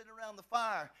as they're sitting around the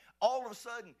fire, all of a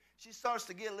sudden, she starts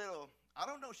to get a little, I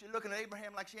don't know, she's looking at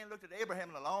Abraham like she ain't looked at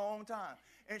Abraham in a long time.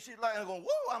 And she's like going,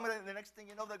 whoa, the next thing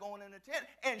you know, they're going in the tent.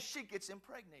 And she gets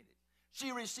impregnated.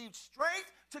 She received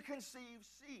strength to conceive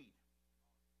seed.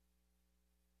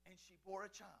 And she bore a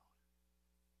child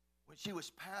when she was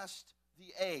past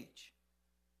the age.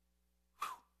 Whew.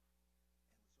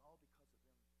 And it was all because of them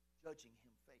judging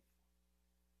him faithful.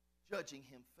 Judging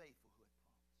him faithful.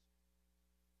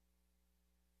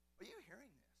 Are you hearing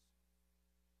this?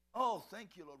 Oh,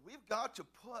 thank you, Lord. We've got to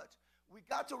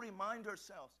remind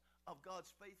ourselves of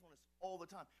God's faithfulness all the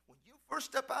time. When you first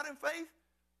step out in faith,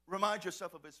 remind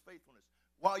yourself of his faithfulness.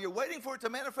 While you're waiting for it to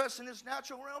manifest in this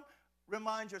natural realm,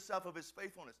 remind yourself of his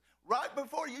faithfulness. Right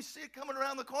before you see it coming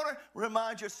around the corner,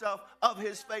 remind yourself of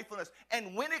his faithfulness.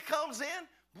 And when it comes in,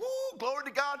 woo, glory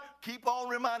to God, keep on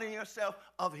reminding yourself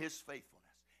of his faithfulness.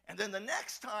 And then the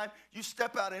next time you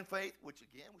step out in faith, which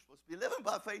again, we're supposed to be living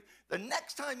by faith, the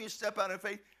next time you step out in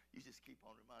faith, you just keep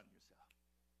on reminding yourself of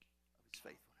his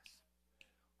faithfulness.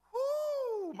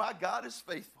 Whoo, my God is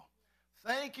faithful.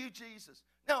 Thank you, Jesus.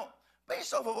 Now,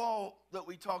 based off of all that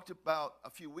we talked about a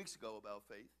few weeks ago about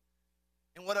faith,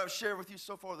 and what I've shared with you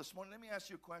so far this morning, let me ask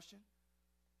you a question.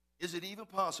 Is it even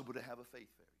possible to have a faith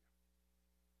failure?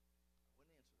 I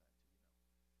wouldn't answer that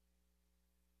until you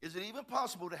know. Is it even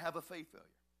possible to have a faith failure?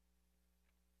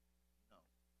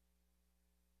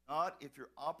 No. Not if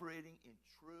you're operating in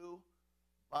true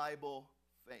Bible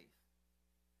faith.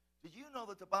 Did you know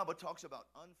that the Bible talks about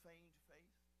unfeigned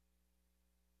faith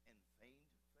and feigned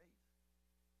faith?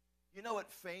 You know what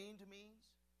feigned means?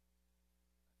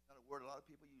 That's not a word a lot of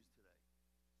people use today.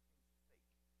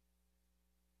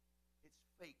 It's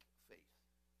fake faith.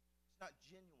 It's not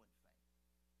genuine faith.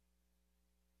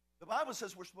 The Bible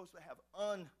says we're supposed to have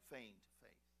unfeigned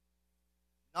faith,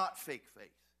 not fake faith.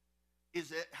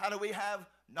 How do we have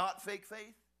not fake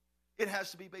faith? It has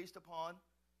to be based upon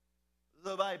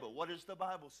the Bible. What does the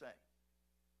Bible say?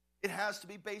 It has to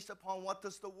be based upon what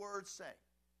does the Word say.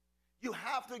 You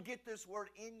have to get this Word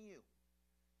in you.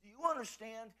 Do you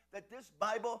understand that this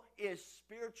Bible is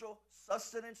spiritual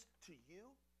sustenance to you,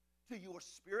 to your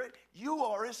spirit? You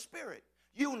are a spirit.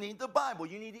 You need the Bible.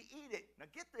 You need to eat it. Now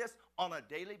get this, on a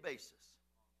daily basis.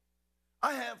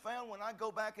 I have found when I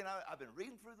go back and I've been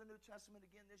reading through the New Testament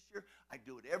again this year. I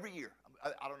do it every year.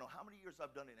 I don't know how many years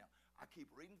I've done it now. I keep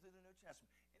reading through the New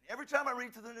Testament. And every time I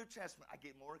read through the New Testament, I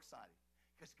get more excited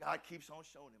because God keeps on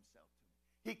showing himself to me.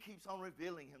 He keeps on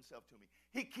revealing himself to me.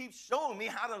 He keeps showing me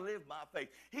how to live my faith.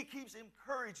 He keeps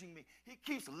encouraging me. He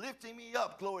keeps lifting me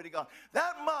up. Glory to God.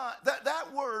 That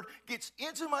word gets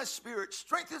into my spirit,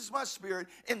 strengthens my spirit,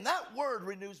 and that word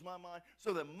renews my mind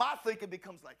so that my thinking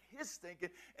becomes like his thinking.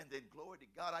 And then, glory to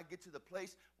God, I get to the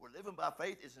place where living by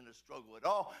faith isn't a struggle at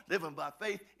all. Living by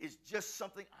faith is just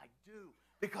something I do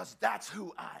because that's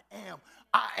who I am.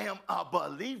 I am a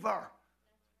believer.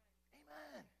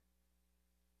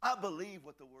 I believe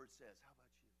what the Word says. How about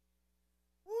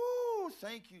you? Woo,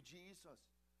 thank you, Jesus.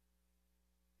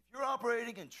 If you're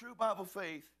operating in true Bible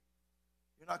faith,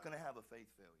 you're not going to have a faith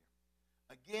failure.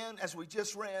 Again, as we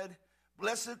just read,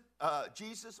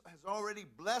 Jesus has already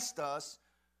blessed us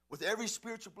with every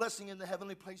spiritual blessing in the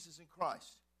heavenly places in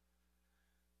Christ.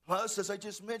 Plus, as I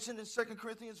just mentioned in 2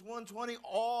 Corinthians 1:20,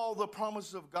 all the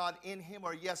promises of God in him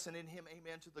are yes, and in him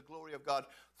amen to the glory of God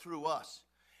through us.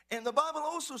 And the Bible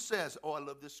also says, I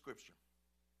love this scripture.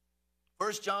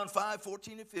 1 John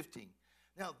 5:14 and 15.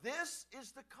 Now, this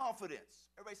is the confidence.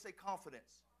 Everybody say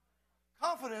confidence.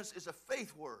 Confidence is a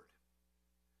faith word.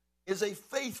 Is a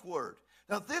faith word.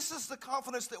 Now, this is the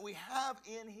confidence that we have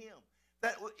in him.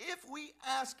 That if we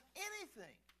ask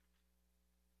anything,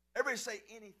 everybody say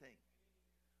anything,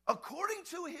 according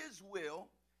to his will,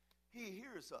 he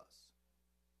hears us.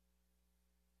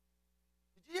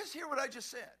 Did you just hear what I just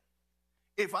said?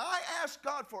 If I ask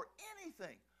God for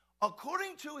anything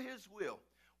according to his will,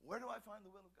 where do I find the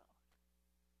will of God?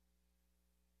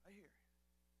 Right here.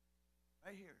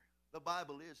 Right here. The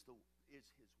Bible is his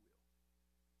will.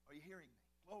 Are you hearing me?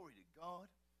 Glory to God.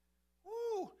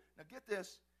 Woo! Now get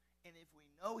this. And if we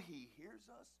know he hears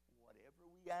us, whatever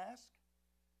we ask,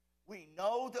 we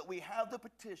know that we have the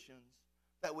petitions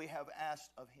that we have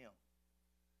asked of him.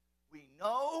 We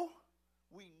know,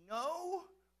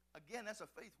 again, that's a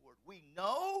faith word. We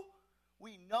know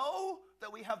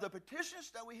that we have the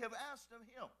petitions that we have asked of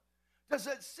him. Does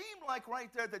it seem like right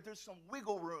there that there's some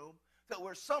wiggle room that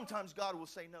where sometimes God will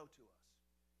say no to us?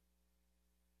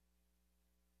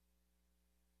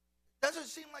 Doesn't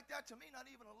seem like that to me, not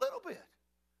even a little bit.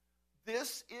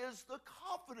 This is the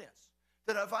confidence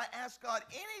that if I ask God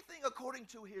anything according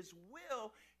to his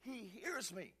will, he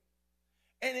hears me.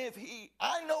 And if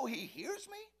I know he hears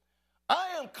me, I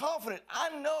am confident. I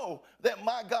know that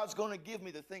my God's going to give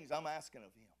me the things I'm asking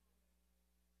of him.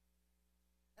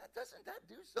 Now, doesn't that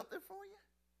do something for you?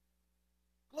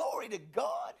 Glory to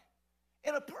God.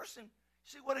 And a person,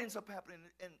 see what ends up happening,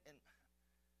 and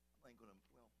I ain't going to,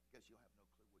 well, I guess you'll have no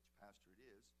clue which pastor it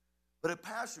is. But a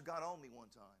pastor got on me one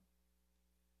time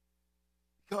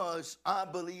because I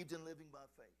believed in living by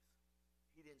faith.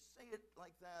 He didn't say it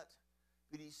like that,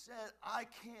 but he said, I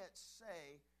can't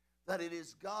say that it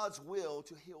is God's will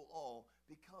to heal all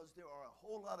because there are a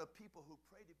whole lot of people who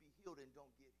pray to be healed and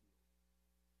don't get healed.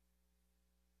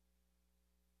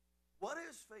 What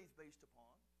is faith based upon?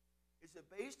 Is it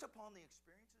based upon the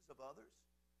experiences of others?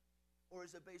 Or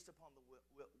is it based upon the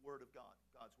word of God,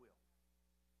 God's will?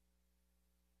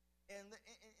 And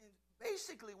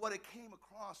basically what it came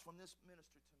across from this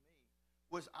minister to me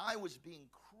was I was being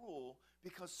cruel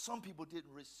because some people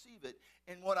didn't receive it.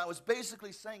 And what I was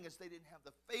basically saying is they didn't have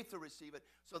the faith to receive it,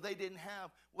 so they didn't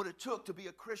have what it took to be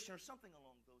a Christian or something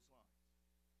along those lines.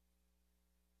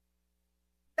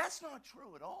 That's not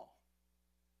true at all.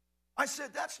 I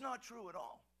said, that's not true at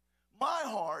all. My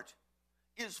heart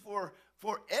is for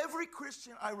every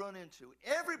Christian I run into,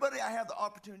 everybody I have the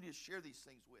opportunity to share these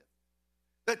things with,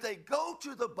 that they go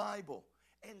to the Bible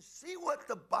and see what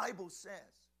the Bible says.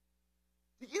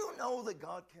 Do you know that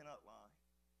God cannot lie?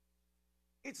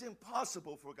 It's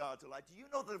impossible for God to lie. Do you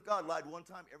know that if God lied one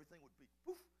time, everything would be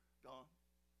poof, gone?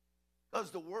 Because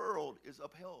the world is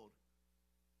upheld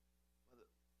by the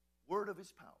word of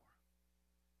his power.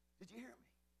 Did you hear me?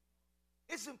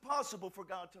 It's impossible for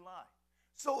God to lie.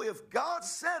 So if God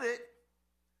said it,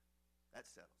 that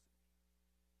settles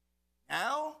it.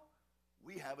 Now,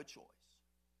 we have a choice.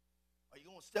 Are you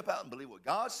going to step out and believe what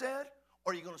God said,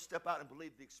 or are you going to step out and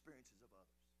believe the experiences of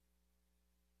others?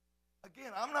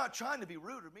 Again, I'm not trying to be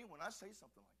rude or mean when I say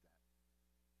something like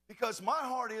that. Because my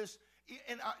heart is,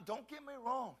 and don't get me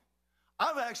wrong,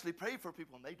 I've actually prayed for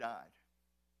people and they died.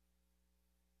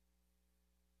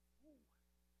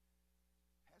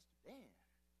 Pastor Dan,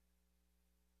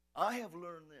 I have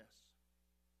learned this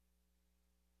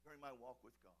during my walk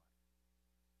with God.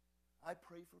 I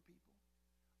pray for people.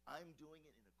 I'm doing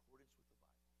it in accordance with the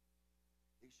Bible.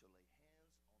 They shall lay hands on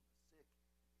the sick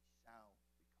and they shall recover.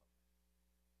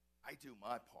 I do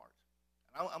my part.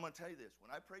 And I'm going to tell you this. When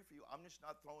I pray for you, I'm just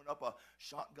not throwing up a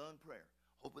shotgun prayer,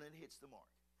 hoping it hits the mark.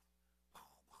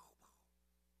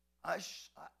 I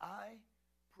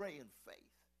pray in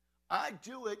faith. I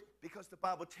do it because the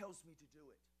Bible tells me to do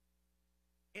it.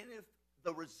 And if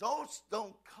the results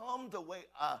don't come the way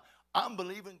I'm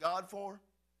believing God for,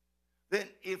 then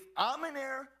if I'm in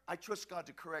error, I trust God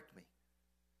to correct me.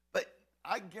 But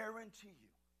I guarantee you,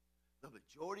 the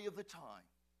majority of the time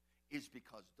is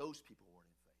because those people weren't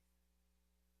in faith.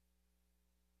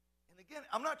 And again,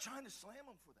 I'm not trying to slam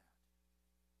them for that.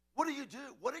 What do you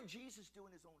do? What did Jesus do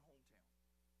in his own hometown?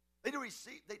 They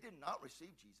did not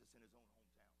receive Jesus in his own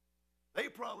hometown. They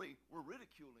probably were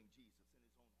ridiculing Jesus in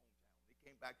his own hometown. He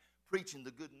came back preaching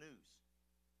the good news.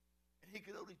 And he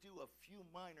could only do a few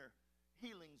minor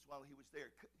healings while he was there.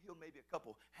 Heal maybe a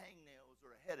couple hangnails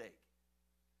or a headache.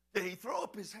 Did he throw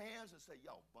up his hands and say,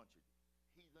 y'all bunch of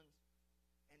heathens,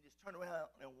 and just turn around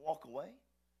and walk away?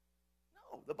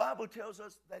 No. The Bible tells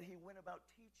us that he went about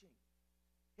teaching.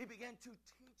 He began to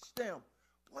teach them.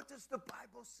 What does the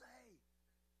Bible say?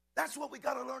 That's what we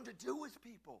got to learn to do with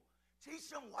people. Teach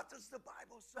them, what does the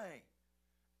Bible say?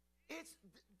 This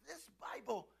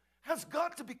Bible has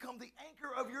got to become the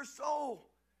anchor of your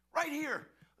soul. Right here,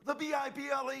 the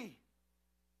Bible.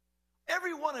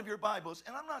 Every one of your Bibles,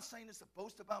 and I'm not saying this to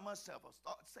boast about myself.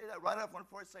 I'll say that right up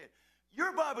before I say it.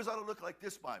 Your Bibles ought to look like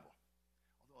this Bible.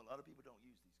 Although a lot of people don't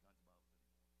use these kinds of Bibles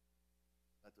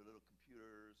anymore. Got their little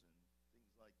computers and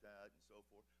things like that and so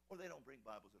forth. Or they don't bring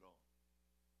Bibles at all.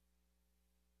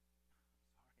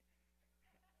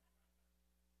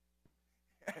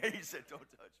 He said, don't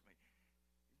touch me.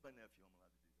 He's my nephew. I'm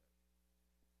allowed to do that.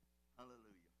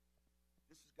 Hallelujah.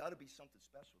 This has got to be something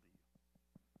special to you.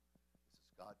 This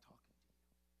is God talking to you.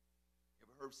 You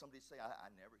ever heard somebody say, I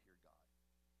never hear God.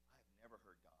 I have never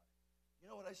heard God.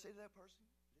 You know what I say to that person?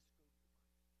 Let's go to the Bible.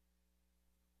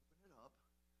 Open it up.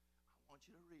 I want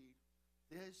you to read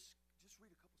this. Just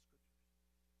read a couple scriptures. Read a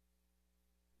couple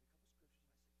scriptures.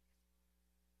 And I say,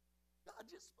 God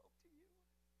just spoke to you.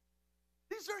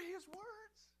 These are his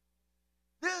words.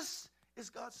 This is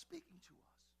God speaking to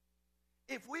us.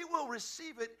 If we will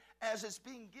receive it as it's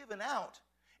being given out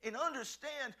and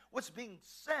understand what's being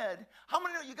said, how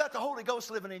many know you got the Holy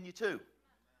Ghost living in you too?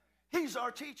 He's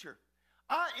our teacher.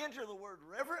 I enter the word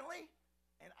reverently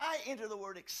and I enter the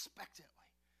word expectantly,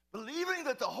 believing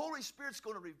that the Holy Spirit's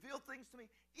going to reveal things to me,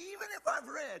 even if I've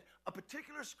read a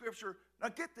particular scripture, now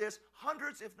get this,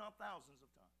 hundreds if not thousands of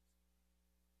times.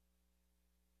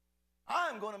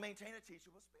 I'm going to maintain a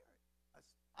teachable spirit.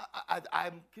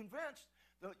 I'm convinced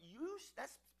that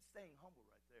that's staying humble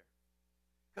right there.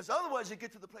 Because otherwise you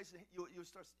get to the place that you'll hear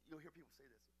people say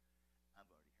this.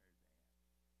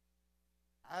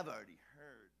 I've already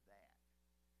heard that.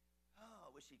 Oh, I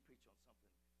wish he'd preach on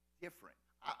something different.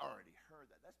 I already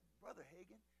heard that. That's Brother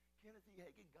Hagin. Kenneth E.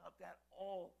 Hagin got that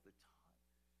all the time.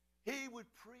 He would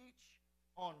preach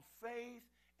on faith,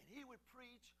 and he would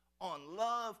preach on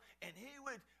love, and he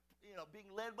would, being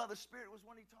led by the Spirit was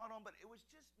one he taught on, but it was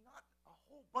just not a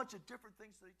whole bunch of different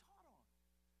things that he taught on.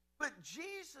 But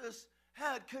Jesus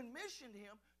had commissioned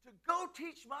him to go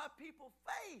teach my people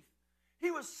faith.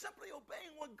 He was simply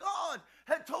obeying what God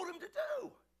had told him to do.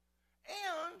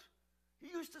 And he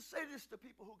used to say this to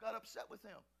people who got upset with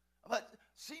him about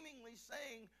seemingly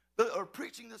saying or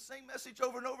preaching the same message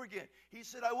over and over again. He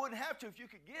said, I wouldn't have to if you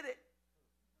could get it.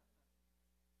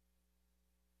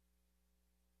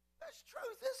 That's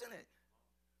truth, isn't it?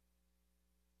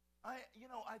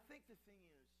 I think the thing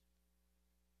is,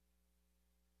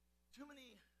 too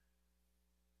many.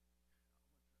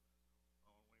 I don't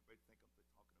want anybody to think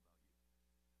I'm talking about you.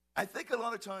 I think a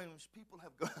lot of times people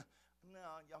have gone.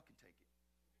 No, y'all can take it.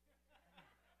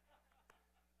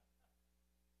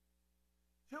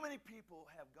 Too many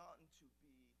people have gotten to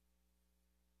be.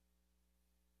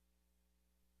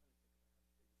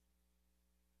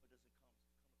 But does it come across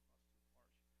too harsh?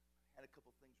 I had a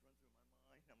couple things run through my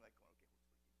mind. I'm like, okay, a little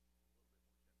bit more gentle.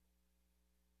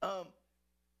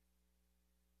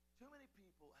 Too many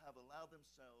people have allowed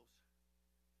themselves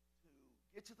to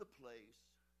get to the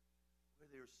place where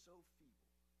they're so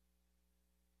feeble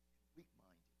and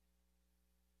weak-minded.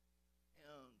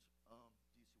 And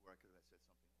do you see where I could have said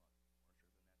something a lot harsher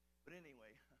than that? But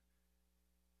anyway,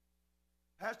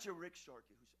 Pastor Rick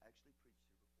Sharkey, who's actually preached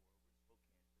here before over in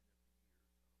Spokane, been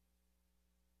there for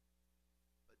years.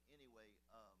 But anyway,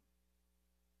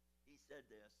 he said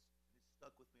this, and it's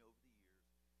stuck with me over the years.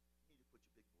 You need to put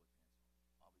your big boy pants on,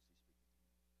 obviously speaking to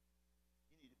him.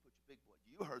 You need to put your big boy.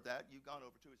 You heard that. You've gone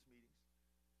over to his meetings.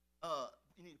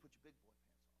 You need to put your big boy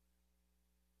pants on.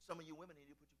 Some of you women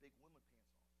need to put your big woman pants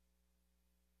on.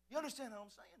 You understand how I'm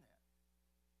saying that?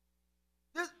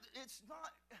 It's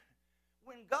not,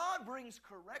 when God brings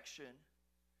correction,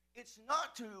 it's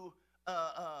not to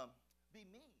be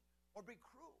mean or be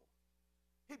cruel.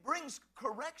 He brings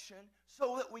correction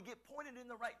so that we get pointed in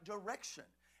the right direction.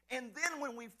 And then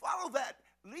when we follow that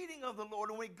leading of the Lord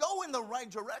and we go in the right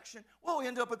direction, we'll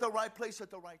end up at the right place at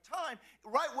the right time,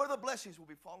 right where the blessings will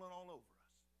be falling all over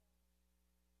us.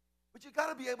 But you got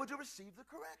to be able to receive the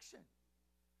correction.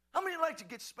 How many like to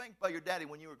get spanked by your daddy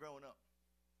when you were growing up?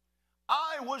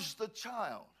 I was the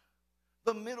child,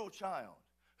 the middle child,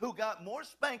 who got more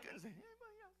spankings than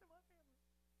anybody else in my family.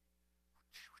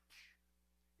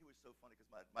 It was so funny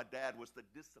because my dad was the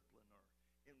discipliner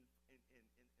in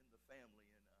the family.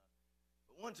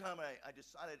 But one time I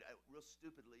decided real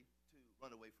stupidly to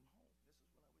run away from home. This is when I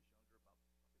was younger, about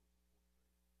probably was in 4th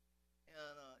grade.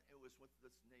 And it was with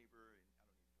this neighbor, and I don't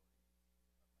even know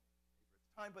his neighbor at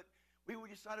the time, but we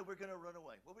decided we're going to run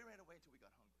away. Well, we ran away until we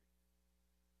got hungry.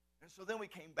 And so then we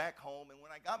came back home, and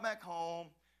when I got back home,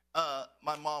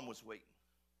 my mom was waiting.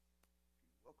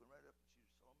 She woke right up, and she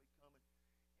saw me coming.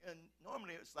 And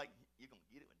normally it's like, you're going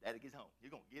to get it when Daddy gets home. You're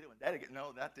going to get it when Daddy gets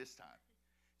home. No, not this time.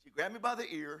 She grabbed me by the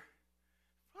ear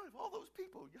in front of all those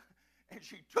people, and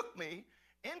she took me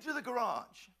into the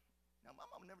garage. Now, my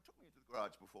mom never took me into the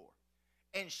garage before.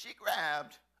 And she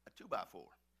grabbed a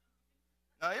 2x4.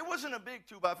 Now, it wasn't a big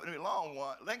 2x4, I mean, long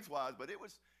one, lengthwise, but it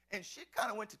was, and she kind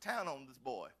of went to town on this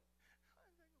boy. I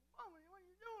was like, Mommy, what are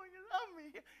you doing? You love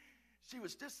me. She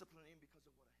was disciplining because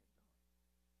of what I had done.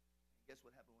 And guess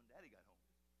what happened when Daddy got home?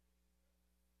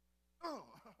 Oh.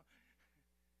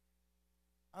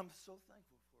 I'm so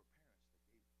thankful for parents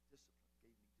that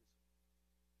gave me discipline.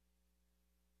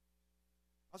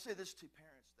 I'll say this to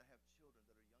parents that have children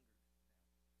that are younger now.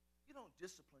 You don't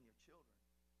discipline your children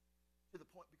to the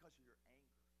point because of your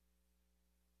anger.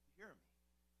 You hear me?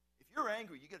 If you're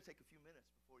angry, you got to take a few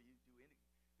minutes before you do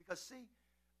anything. Because, see,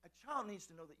 a child needs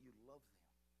to know that you love them.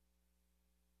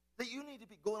 That you need to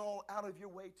be going all out of your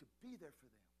way to be there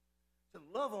for them, to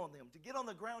love on them, to get on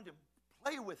the ground and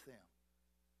play with them.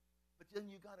 But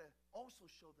then you got to also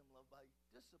show them love by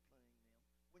disciplining them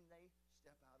when they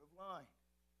step out of line.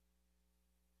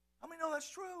 How many know that's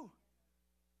true?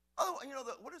 Oh, you know,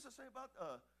 what does it say about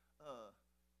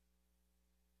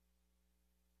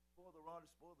spoil the rod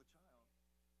or spoil the child?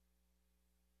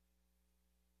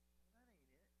 Well, that ain't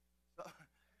it. So,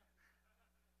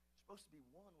 you're supposed to be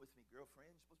one with me,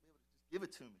 girlfriend. You're supposed to be able to just give it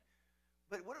to me.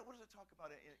 But what does it talk about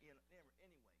anyway?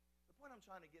 The point I'm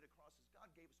trying to get across is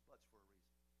God gave us butts for a reason.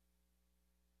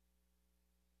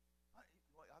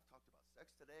 I've talked about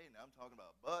sex today, and now I'm talking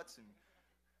about butts.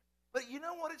 But you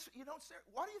know what?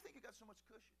 Why do you think you got so much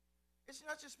cushion? It's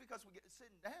not just because we get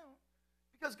sitting down.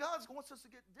 Because God wants us to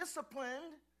get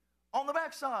disciplined on the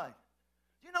backside.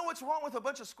 Do you know what's wrong with a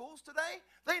bunch of schools today?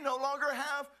 They no longer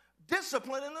have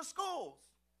discipline in the schools.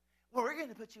 Well, we're going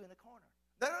to put you in the corner.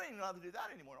 They don't even know how to do that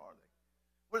anymore, are they?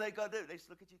 What are they going to do? They just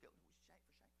look at you and go, shame.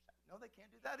 No, they can't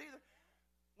do that either.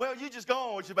 Well, you just go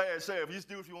on with your bad self. You just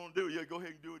do what you want to do. Yeah, go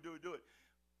ahead and do it.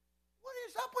 What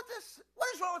is up with this? What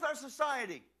is wrong with our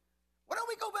society? Why don't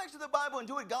we go back to the Bible and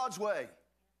do it God's way?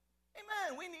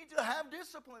 Amen. We need to have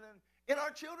discipline in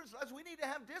our children's lives. We need to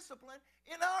have discipline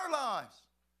in our lives.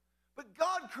 But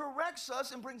God corrects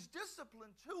us and brings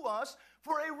discipline to us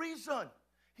for a reason.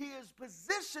 He is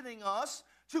positioning us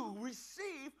to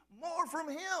receive more from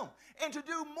Him and to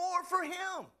do more for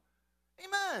Him.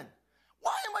 Amen.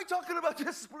 Why am I talking about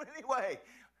discipline anyway?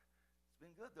 It's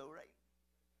been good though, right?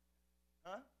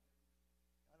 Huh?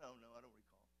 I don't know. I don't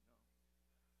recall.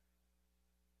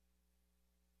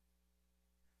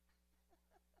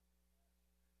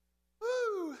 No.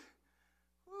 Woo!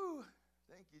 Woo!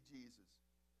 Thank you, Jesus.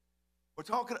 We're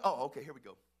talking. Oh, okay. Here we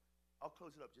go. I'll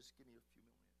close it up. Just give me a few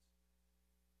minutes.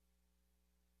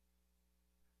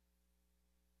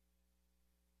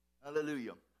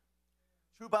 Hallelujah.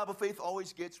 True Bible faith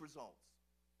always gets results.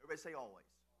 Everybody say always.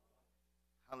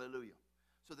 Hallelujah.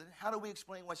 So then how do we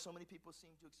explain why so many people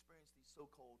seem to experience these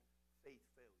so-called faith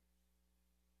failures?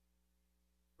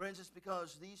 Friends, it's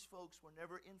because these folks were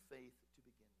never in faith to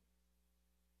begin with.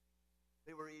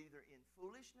 They were either in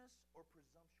foolishness or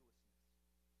presumptuousness,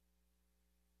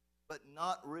 but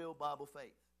not real Bible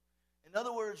faith. In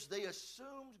other words, they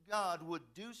assumed God would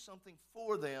do something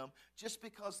for them just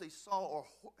because they saw or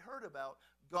heard about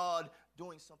God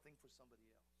doing something for somebody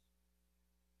else.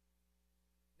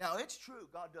 Now, it's true,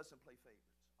 God doesn't play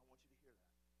favorites. I want you to hear that.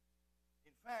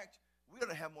 In fact, we ought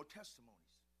to have more testimonies.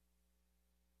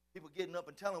 People getting up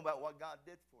and telling about what God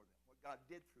did for them, what God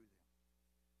did through them.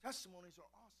 Testimonies are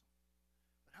awesome.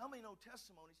 But how many know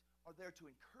testimonies are there to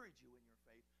encourage you in your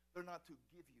faith? They're not to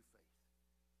give you faith.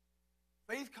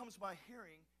 Faith comes by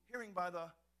hearing, hearing by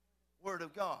the Word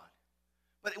of God.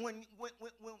 But when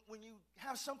you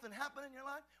have something happen in your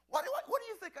life, what do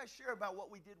you think I share about what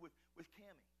we did with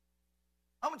Cammie?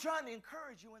 I'm trying to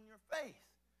encourage you in your faith.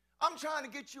 I'm trying to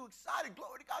get you excited.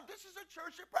 Glory to God. This is a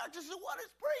church that practices what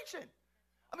it's preaching.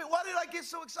 I mean, why did I get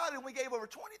so excited when we gave over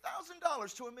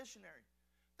 $20,000 to a missionary?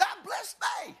 That blessed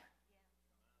me.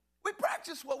 We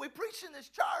practice what we preach in this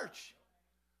church.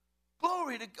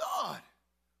 Glory to God.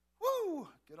 Woo!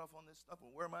 Get off on this stuff.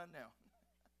 And where am I now?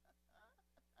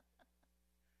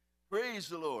 Praise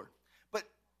the Lord. But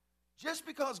just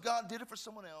because God did it for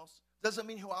someone else doesn't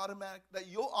mean that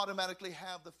you'll automatically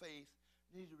have the faith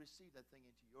needed to receive that thing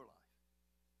into your life.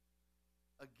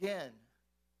 Again,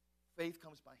 faith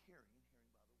comes by hearing, and hearing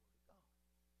by the Word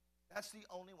of God. That's the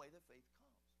only way that faith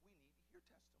comes. We need to hear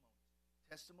testimonies.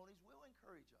 Testimonies will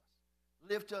encourage us,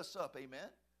 lift us up, amen?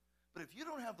 But if you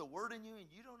don't have the Word in you and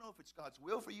you don't know if it's God's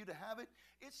will for you to have it,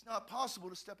 it's not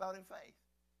possible to step out in faith.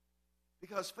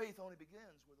 Because faith only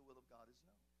begins where the will of God is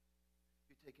known.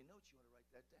 If you're taking notes, you want to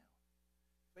write that down.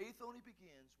 Faith only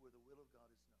begins where the will of God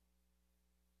is known.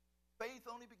 Faith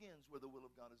only begins where the will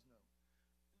of God is known.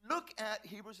 Look at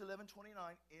Hebrews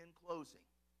 11:29 in closing,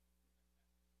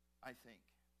 I think.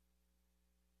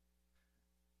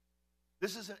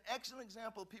 This is an excellent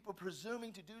example of people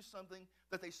presuming to do something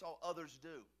that they saw others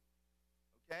do.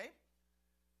 Okay?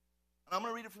 And I'm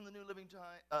going to read it from the New Living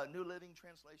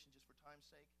Translation just for time's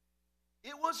sake.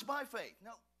 It was by faith.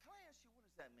 Now, can I ask you, what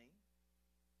does that mean?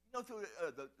 You know,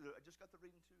 I just got the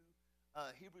reading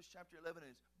to Hebrews chapter 11,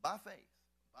 and it's by faith,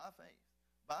 by faith,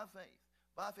 by faith,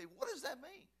 by faith. What does that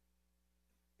mean?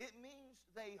 It means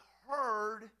they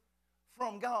heard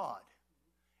from God,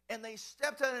 and they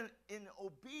stepped out in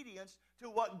obedience to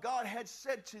what God had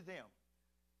said to them.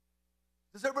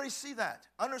 Does everybody see that?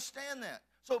 Understand that?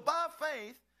 So by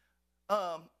faith,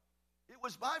 it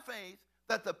was by faith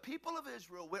that the people of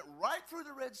Israel went right through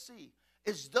the Red Sea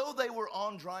as though they were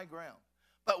on dry ground.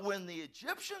 But when the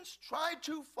Egyptians tried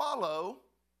to follow,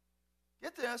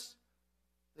 get this,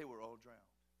 they were all drowned.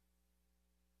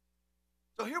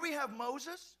 So here we have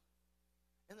Moses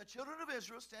and the children of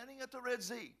Israel standing at the Red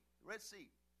Sea. And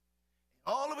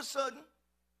all of a sudden,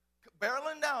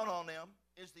 barreling down on them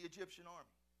is the Egyptian army.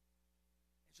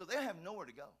 So they have nowhere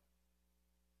to go.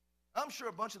 I'm sure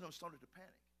a bunch of them started to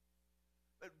panic.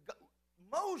 But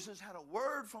Moses had a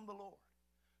word from the Lord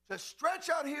to stretch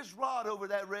out his rod over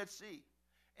that Red Sea.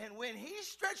 And when he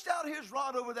stretched out his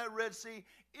rod over that Red Sea,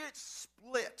 it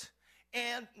split.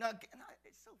 And now,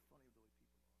 it's so funny the way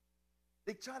people are.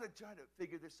 They try to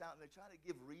figure this out, and they try to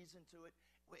give reason to it.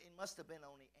 Well, it must have been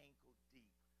only ankle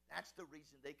deep. That's the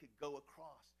reason they could go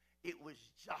across. It was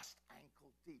just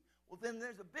ankle deep. Well, then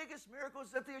there's the biggest miracle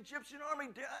is that the Egyptian army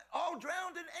all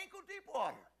drowned in ankle deep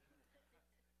water.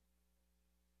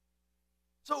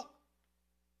 So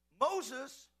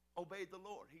Moses obeyed the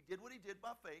Lord. He did what he did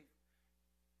by faith.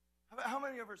 How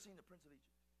many have ever seen the Prince of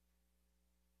Egypt?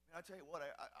 I tell you what,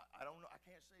 I don't know. I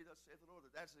can't say thus saith the Lord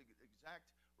that that's the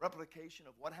exact replication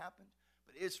of what happened,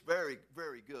 but it's very,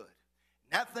 very good.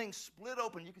 And that thing split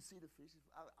open. You can see the fishes.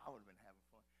 I would have been having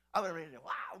fun. I would have been,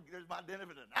 wow, there's my dinner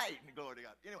for tonight. And glory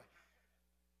to God. Anyway,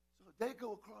 so they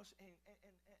go across, and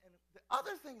the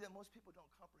other thing that most people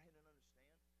don't comprehend and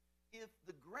understand, if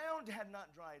the ground had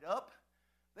not dried up,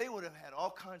 they would have had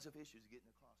all kinds of issues getting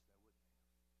across there, wouldn't they?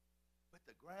 But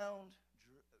the ground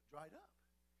dried up.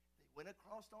 They went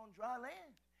across on dry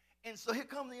land. And so here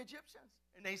come the Egyptians.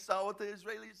 And they saw what the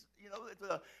Israelis, that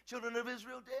the children of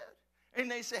Israel did.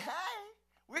 And they said, hey,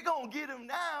 we're going to get them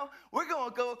now. We're going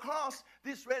to go across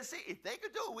this Red Sea. If they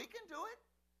could do it, we can do it.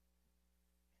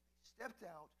 And they stepped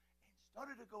out and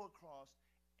started to go across,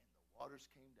 and the waters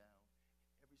came down,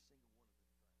 and every single one of them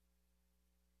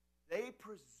drowned. They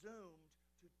presumed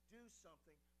to do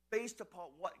something based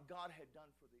upon what God had done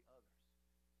for the others.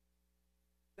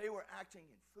 They were acting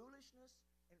in foolishness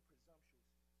and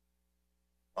presumptuousness.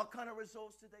 What kind of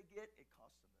results did they get? It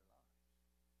cost them their lives.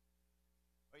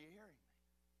 Are you hearing me?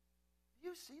 Do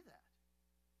you see that?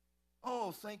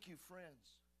 Oh, thank you,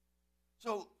 friends.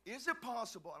 So is it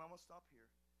possible, and I'm going to stop here,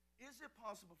 is it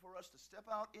possible for us to step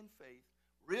out in faith,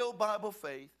 real Bible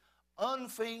faith,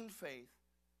 unfeigned faith,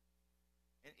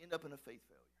 and end up in a faith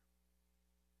failure?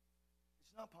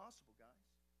 It's not possible, guys.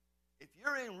 If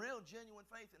you're in real, genuine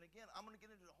faith, and again, I'm going to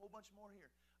get into a whole bunch more here.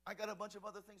 I got a bunch of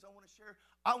other things I want to share.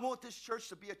 I want this church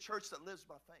to be a church that lives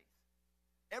by faith.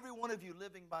 Every one of you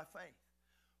living by faith.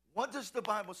 What does the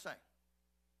Bible say?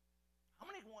 How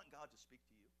many want God to speak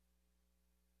to you?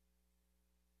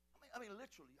 I mean,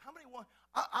 literally. How many want?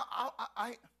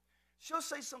 She'll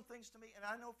say some things to me, and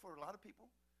I know for a lot of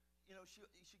people,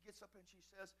 she gets up and she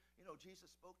says, Jesus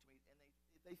spoke to me,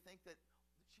 and they think that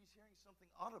she's hearing something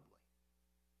audibly.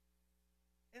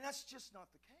 And that's just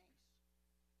not the case.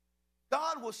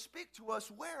 God will speak to us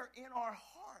where? In our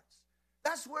hearts.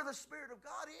 That's where the Spirit of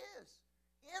God is,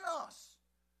 in us.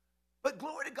 But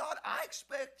glory to God, I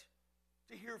expect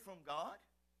to hear from God.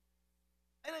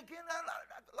 And again,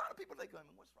 a lot of people, they go,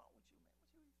 what's wrong with you, man?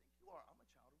 Who do you think you are? I'm a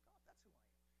child of God. That's who I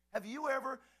am. Have you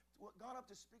ever gone up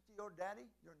to speak to your daddy,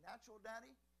 your natural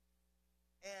daddy?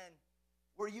 And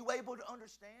were you able to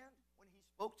understand when he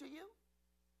spoke to you?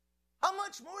 How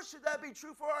much more should that be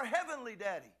true for our heavenly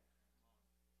daddy?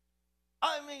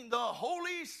 I mean, the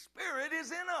Holy Spirit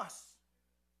is in us.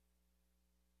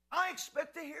 I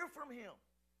expect to hear from him.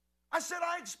 I said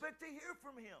I expect to hear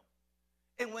from him.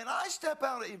 And when I step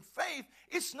out in faith,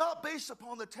 it's not based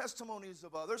upon the testimonies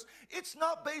of others. It's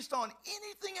not based on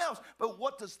anything else. But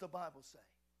what does the Bible say?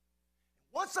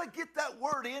 Once I get that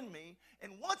word in me,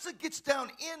 and once it gets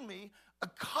down in me, a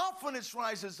confidence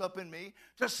rises up in me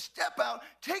to step out,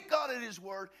 take God at his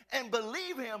word, and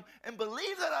believe him, and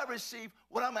believe that I receive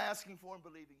what I'm asking for and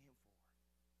believing him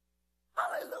for.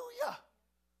 Hallelujah.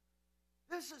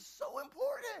 This is so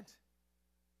important.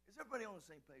 Is everybody on the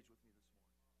same page with me this morning?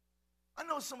 I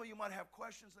know some of you might have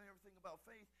questions and everything about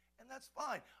faith, and that's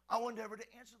fine. I want to endeavor to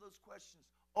answer those questions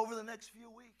over the next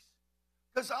few weeks,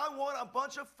 because I want a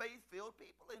bunch of faith-filled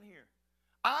people in here.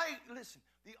 Listen,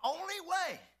 the only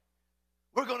way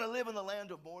we're going to live in the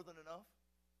land of more than enough,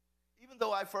 even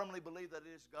though I firmly believe that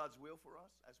it is God's will for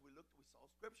us, as we saw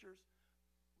scriptures.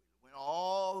 We went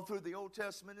all through the Old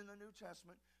Testament and the New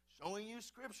Testament, showing you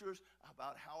scriptures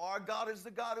about how our God is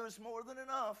the God who is more than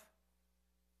enough.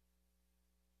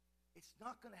 It's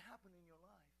not going to happen in your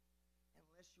life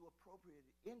unless you appropriate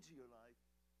it into your life.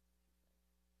 Amen.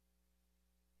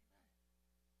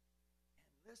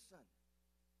 And listen,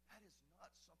 that is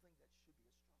not something that should be a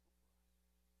struggle for us.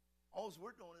 All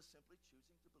we're doing is simply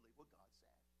choosing to believe what God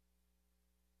said.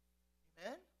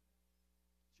 Amen?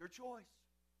 It's your choice.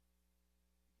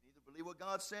 You can either believe what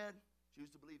God said,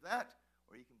 choose to believe that,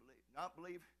 or you can not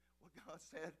believe what God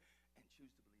said and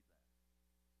choose to believe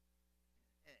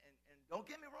that. And don't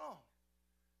get me wrong.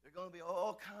 There are going to be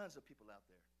all kinds of people out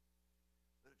there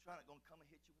that are going to come and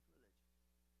hit you with religion,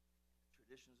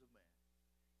 traditions of man,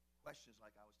 questions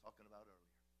like I was talking about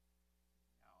earlier.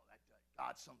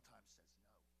 God sometimes says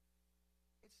no.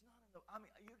 It's not in the,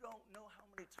 you don't know how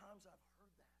many times I've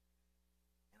heard that.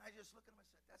 And I just look at him and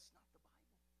said, that's not the Bible.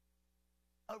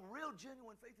 A real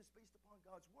genuine faith is based upon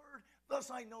God's word.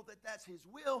 Thus I know that that's his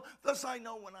will. Thus I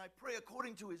know when I pray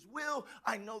according to his will,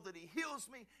 I know that he heals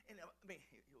me. And he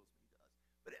heals me, he does.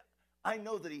 But I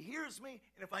know that he hears me.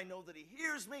 And if I know that he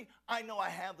hears me, I know I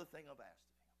have the thing I've asked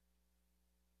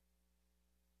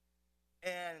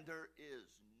of him. And there is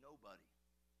nobody that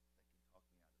can talk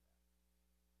me out of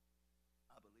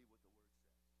that. I believe what the word says.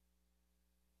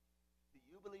 Do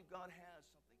you believe God has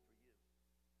something for you?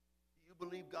 Do you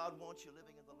believe God wants you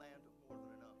living in the land of more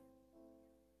than enough?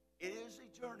 It is a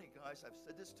journey, guys. I've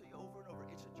said this to you over and over.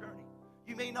 It's a journey.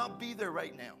 You may not be there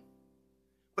right now,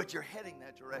 but you're heading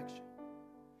that direction.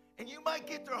 And you might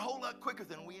get there a whole lot quicker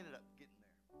than we ended up getting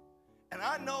there. And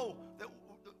I know that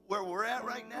where we're at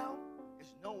right now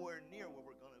is nowhere near where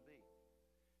we're going to be.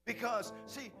 Because,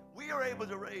 see, we are able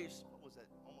to raise, what was that,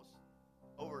 almost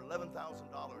over $11,000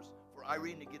 for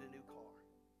Irene to get a new car.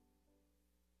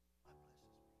 God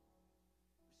blesses me.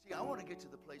 See, I want to get to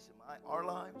the place in our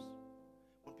lives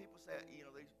when people say,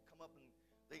 they come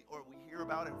or we hear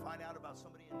about and find out about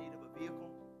somebody in need of a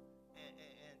vehicle,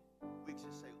 and we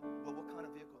just say, well, what kind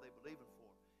of vehicle they believing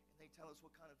for? And they tell us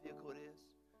what kind of vehicle it is.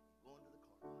 You go into the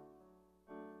car lot.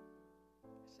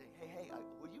 Say, hey,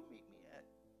 will you meet me at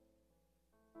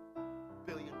 $1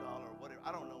 billion or whatever?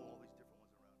 I don't know all these different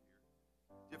ones around here.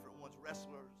 Different ones,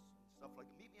 wrestlers and stuff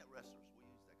like that. Meet me at wrestlers. We'll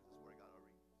use that because that's where I got our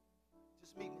ring.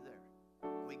 Just meet me there.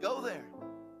 We go there.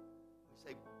 We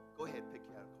say, go ahead, pick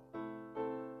you out a car.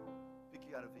 Pick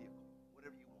you out a vehicle.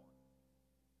 Whatever you want.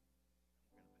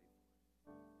 We're going to pay for it.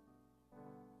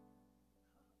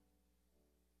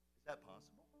 Is that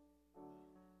possible?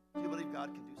 Do you believe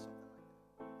God can do something like that?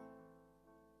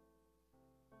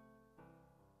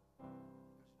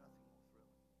 There's nothing more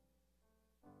thrilling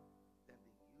than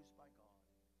being used by God to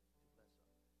bless others.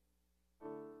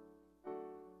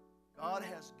 God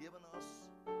has given us,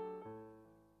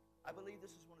 I believe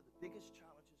this is one of the biggest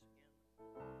challenges in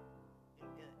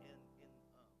Christianity, I'll say it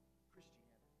that way,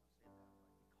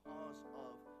 because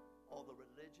of all the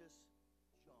religious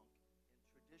junk and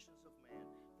traditions of man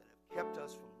that have kept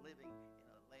us from living in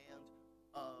a land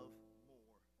of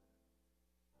more.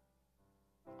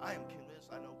 I am convinced,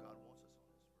 I know God wants us on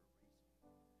this for a reason.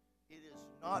 It is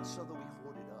not so that we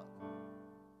hoard it up.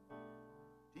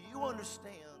 Do you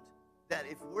understand that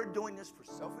if we're doing this for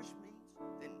selfish means,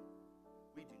 then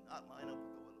we do not line up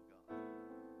with the will of God?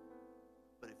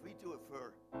 But if we do it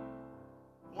for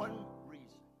one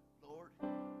reason, Lord, you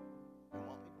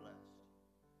want me blessed, so I can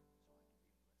be blessed.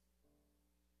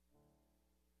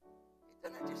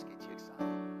 Doesn't that just get you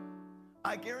excited?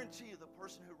 I guarantee you the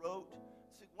person who wrote,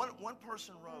 see, one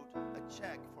person wrote a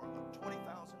check for $20,000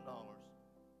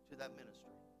 to that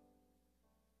ministry.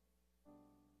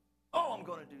 Oh, I'm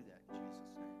going to do that in Jesus'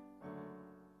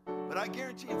 name. But I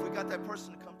guarantee if we got that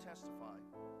person to come testify,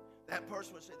 that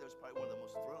person would say that was probably one of the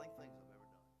most thrilling things I've ever done.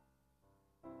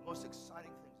 Most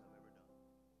exciting things I've ever done.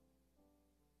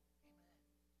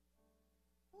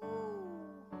 Amen.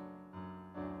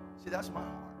 Ooh. See, that's my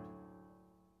heart.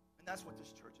 And that's what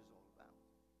this church is all about.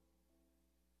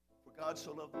 For God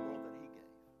so loved the world that he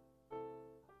gave.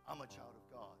 I'm a child of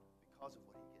God because of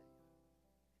what he gave.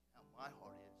 Now my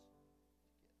heart is to give.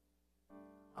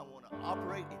 I want to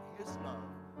operate in his love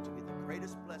to be the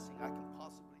greatest blessing I can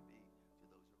possibly be to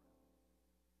those around me.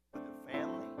 Whether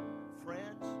family,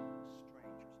 friends,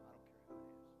 strangers, I don't care who it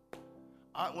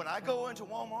is. When I go into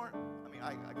Walmart,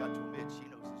 I got to admit, she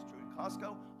knows this is true. In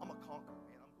Costco, I'm a conqueror,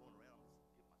 man. I'm going around,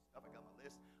 get my stuff. I got my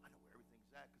list. I know where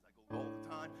everything's at because I go all the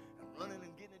time. And I'm running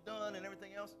and getting it done and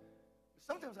everything else. But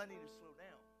sometimes I need to slow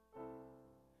down.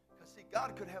 Because, see,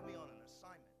 God could have me on an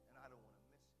assignment, and I don't want to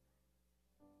miss it.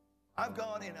 I've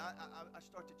gone and I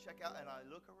start to check out, and I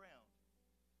look around.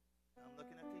 And I'm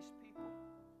looking at these people.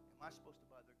 Am I supposed to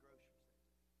buy their groceries?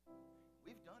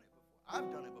 We've done it before. I've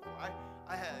done it before. I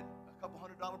had a couple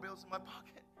 $100 bills in my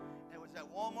pocket, and it was at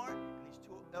Walmart, and these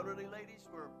two elderly ladies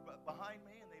were behind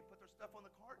me, and they put their stuff on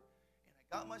the cart, and I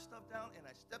got my stuff down, and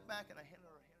I stepped back, and I handed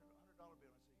her a $100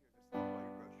 bill, and I said, here, that's buy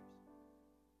your groceries.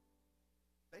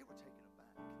 They were taken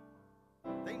aback.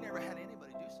 They never had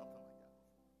anybody do something like that before.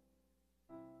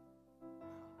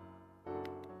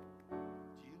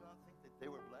 Do you not think that they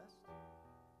were blessed?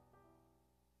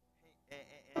 Hey,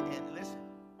 and listen,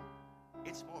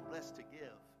 it's more blessed to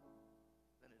give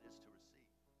than it is to receive.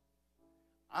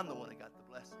 I'm the one that got the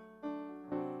blessing.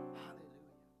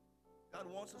 Hallelujah. God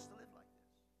wants us to live like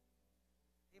this.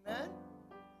 Amen?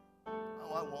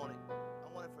 Oh, I want it.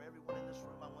 I want it for everyone in this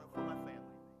room. I want it for my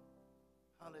family.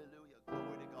 Hallelujah.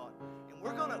 Glory to God. And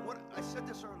we're going to, I said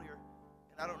this earlier,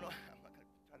 and I don't know, I'm not going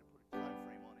to try to put a time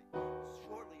frame on it.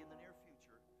 Shortly in the near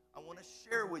future, I want to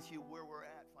share with you where we're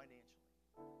at financially.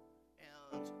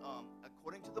 And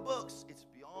according to the books, it's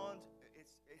beyond, it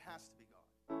has to be God.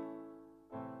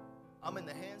 I'm in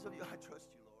the hands of you. I trust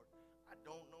you, Lord. I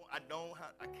don't know. I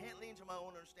can't lean to my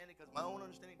own understanding because my own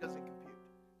understanding doesn't compute.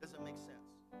 Doesn't make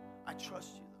sense. I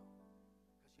trust you, though,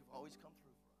 because you've always come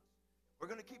through for us. We're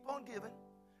going to keep on giving,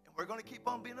 and we're going to keep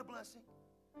on being a blessing,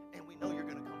 and we know you're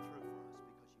going to come through for us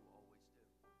because you always do.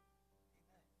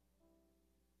 Amen.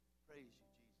 Praise you,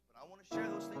 Jesus. But I want to share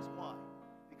those things. Why?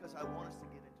 Because I want us to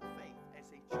get into faith as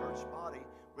a church body,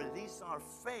 release our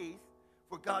faith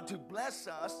for God to bless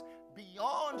us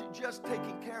beyond just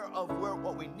taking care of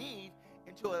what we need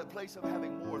into a place of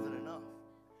having more than enough.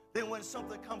 Then when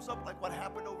something comes up like what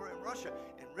happened over in Russia,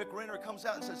 and Rick Renner comes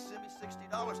out and says, send me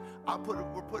 $60,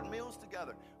 we're putting meals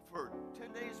together for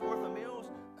 10 days worth of meals,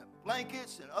 and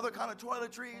blankets and other kind of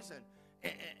toiletries and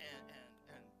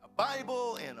a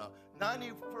Bible and a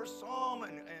 91st Psalm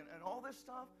and all this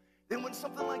stuff. Then when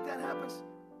something like that happens,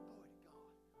 glory to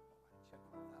God, I'll write a check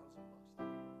for $1,000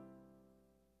 today.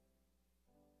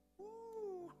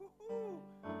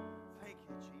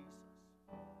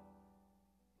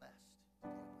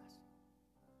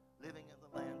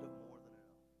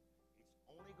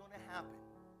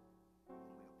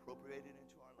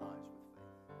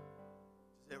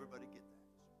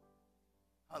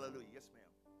 Hallelujah. Yes,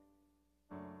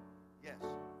 ma'am. Yes.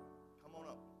 Come on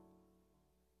up.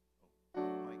 Oh,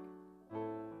 Mike.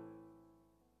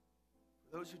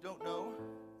 For those who don't know,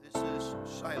 this is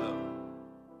Shiloh.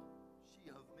 She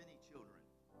of many children.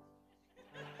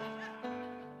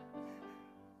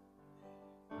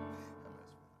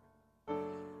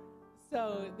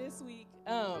 So this week,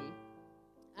 I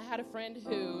had a friend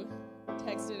who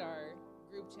texted our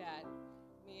group chat,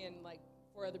 me and like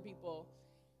 4 other people,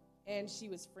 and she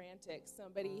was frantic.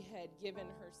 Somebody had given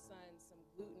her son some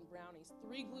gluten brownies,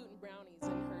 3 gluten brownies,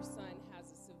 and her son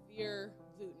has a severe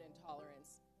gluten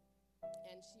intolerance.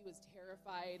 And she was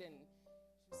terrified, and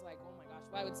she was like, oh my gosh,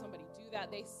 why would somebody do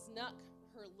that? They snuck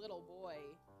her little boy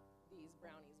these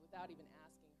brownies without even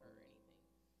asking her or anything.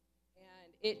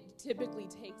 And it typically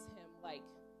takes him like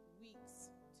weeks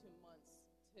to months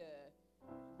to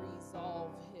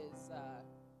resolve his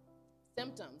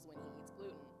symptoms when he eats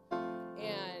gluten.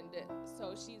 And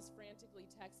so she's frantically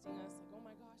texting us like, oh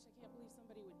my gosh, I can't believe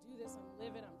somebody would do this. I'm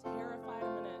livid, I'm terrified,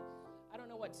 I don't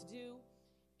know what to do.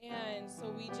 And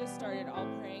so we just started all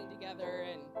praying together,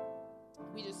 and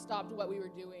we just stopped what we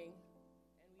were doing.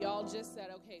 And we all just said,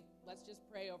 okay, let's just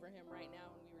pray over him right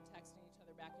now. And we were texting each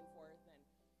other back and forth.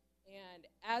 And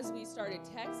as we started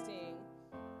texting,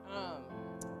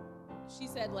 she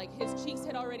said like his cheeks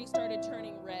had already started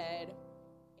turning red,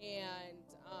 and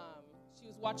she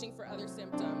was watching for other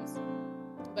symptoms,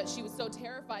 but she was so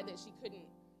terrified that she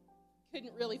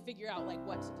couldn't really figure out like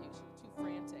what to do. She was too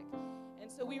frantic. And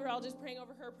so we were all just praying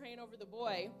over her, praying over the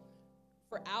boy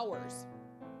for hours.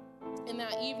 And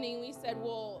that evening we said,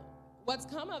 well, what's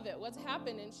come of it? What's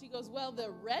happened? And she goes, well,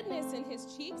 the redness in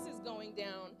his cheeks is going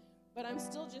down, but I'm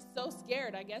still just so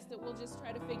scared. I guess that we'll just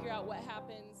try to figure out what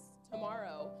happens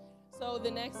tomorrow. So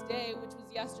the next day, which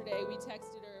was yesterday, we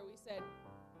texted her. We said,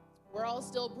 we're all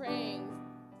still praying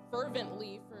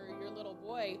fervently for your little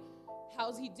boy.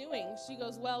 How's he doing? She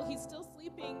goes, well, he's still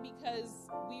sleeping because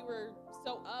we were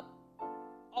so up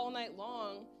all night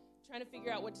long trying to figure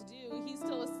out what to do. He's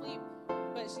still asleep.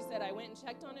 But she said, I went and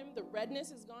checked on him. The redness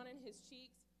is gone in his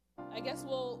cheeks. I guess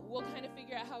we'll kind of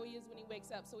figure out how he is when he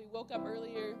wakes up. So we woke up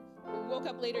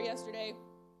later yesterday,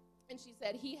 and she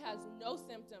said he has no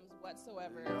symptoms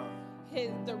whatsoever.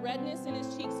 The redness in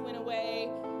his cheeks went away.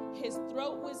 His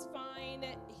throat was fine.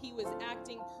 He was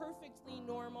acting perfectly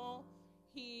normal.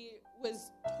 He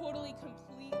was totally,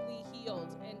 completely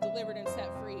healed and delivered and set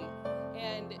free.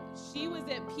 And she was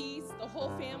at peace. The whole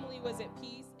family was at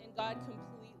peace, and God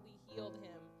completely healed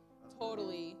him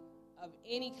totally of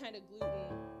any kind of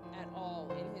gluten at all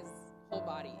in his whole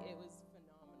body. It was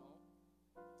phenomenal.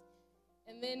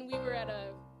 And then we were at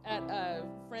a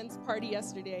friend's party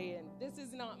yesterday, and this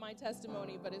is not my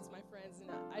testimony, but it's my friend's, and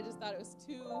I just thought it was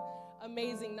too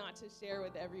amazing not to share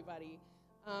with everybody.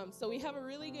 So we have a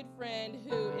really good friend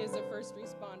who is a first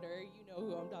responder. You know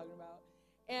who I'm talking about.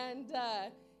 And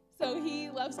so he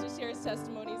loves to share his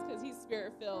testimonies because he's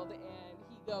spirit-filled, and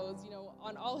he goes,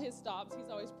 on all his stops, he's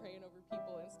always praying over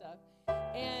people and stuff.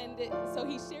 And so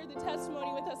he shared the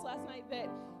testimony with us last night that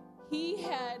he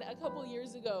had, a couple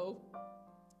years ago,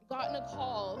 gotten a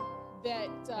call that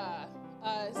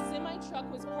a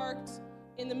semi-truck was parked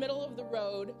in the middle of the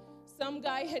road. Some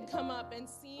guy had come up and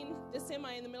seen the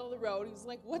semi in the middle of the road. He was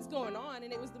like, what's going on?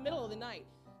 And it was the middle of the night.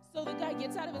 So the guy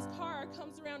gets out of his car,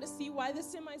 comes around to see why the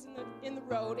semi's in the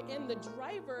road, and the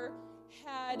driver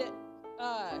had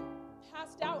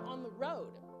passed out on the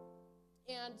road.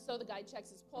 And so the guy checks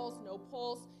his pulse, no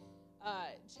pulse,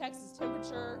 checks his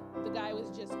temperature. The guy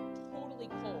was just totally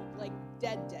cold, like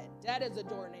dead as a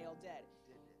doornail, dead.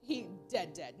 He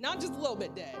dead, not just a little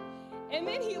bit dead. And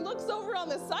then he looks over on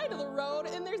the side of the road,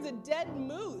 and there's a dead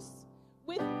moose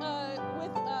with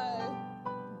a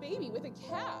baby, with a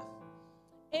calf.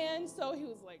 And so he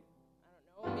was like,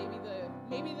 I don't know,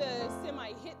 maybe the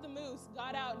semi hit the moose,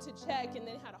 got out to check, and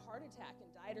then had a heart attack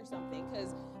and died or something,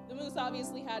 because the moose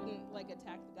obviously hadn't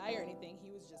attacked the guy or anything.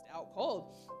 He was just out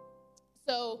cold.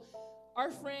 So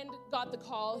our friend got the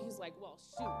call. He was like, well,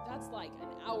 shoot, that's like an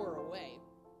hour away.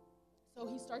 So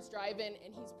he starts driving,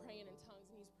 and he's praying in tongues,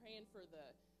 and he's praying for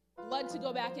the blood to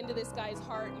go back into this guy's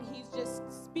heart, and he's just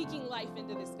speaking life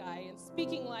into this guy and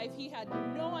speaking life. He had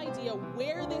no idea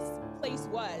where this place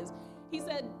was. He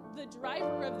said the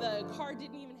driver of the car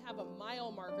didn't even have a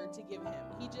mile marker to give him.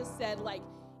 He just said,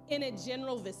 in a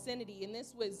general vicinity, and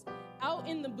this was out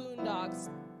in the boondocks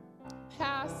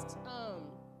past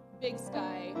Big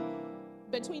Sky,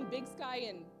 between Big Sky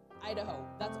and Idaho.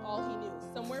 That's all he knew,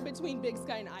 somewhere between Big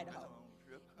Sky and Idaho.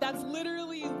 That's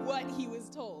literally what he was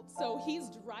told. So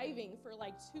he's driving for 2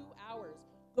 hours,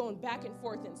 going back and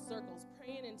forth in circles,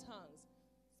 praying in tongues,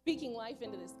 speaking life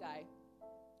into this guy.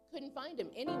 Couldn't find him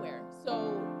anywhere.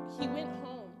 So he went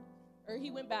home, or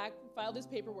he went back, filed his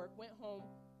paperwork, went home,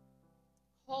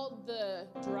 called the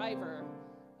driver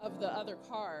of the other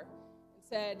car and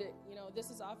said,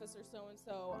 this is Officer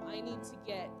so-and-so. I need to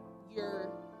get your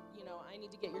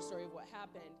story of what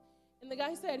happened. And the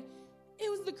guy said, it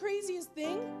was the craziest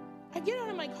thing. I get out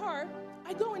of my car,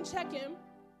 I go and check him.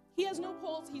 He has no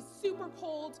pulse, he's super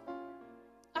cold.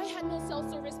 I had no cell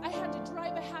service. I had to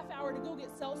drive a half hour to go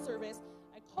get cell service.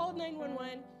 I called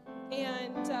 911,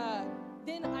 and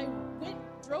then I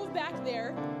drove back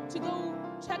there to go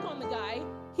check on the guy.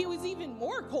 He was even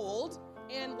more cold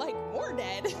and more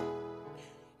dead.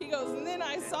 He goes, and then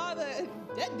I saw the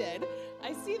dead.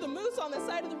 I see the moose on the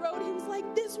side of the road. He was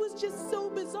like, this was just so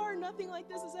bizarre. Nothing like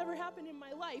this has ever happened in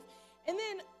my life. And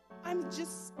then I'm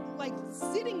just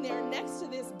sitting there next to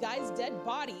this guy's dead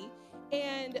body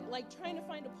and trying to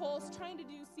find a pulse, trying to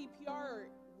do CPR or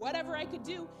whatever I could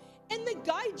do. And the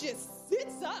guy just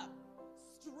sits up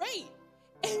straight.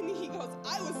 And he goes,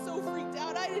 I was so freaked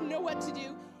out. I didn't know what to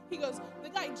do. He goes, the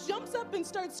guy jumps up and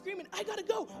starts screaming, I gotta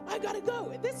go.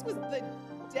 And this was the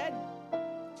dead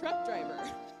truck driver.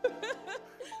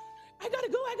 I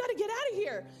gotta get out of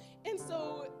here. And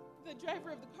so the driver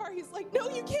of the car, he's like, no,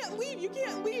 you can't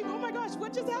leave. Oh my gosh,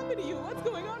 what just happened to you? What's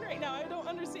going on right now? I don't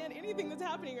understand anything that's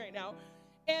happening right now.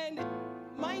 And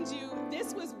mind you,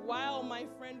 this was while my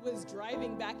friend was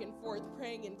driving back and forth,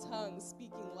 praying in tongues,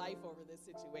 speaking life over this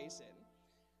situation.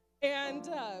 And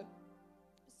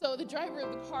so the driver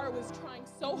of the car was trying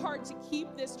so hard to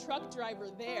keep this truck driver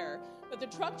there, but the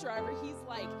truck driver, he's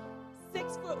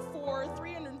 6'4",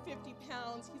 350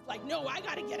 pounds. He's like, no, I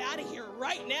gotta get out of here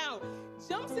right now.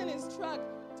 Jumps in his truck,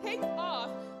 takes off.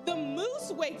 The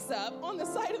moose wakes up on the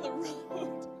side of the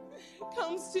road,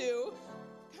 comes to,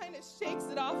 kind of shakes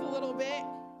it off a little bit,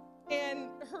 and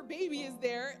her baby is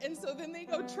there. And so then they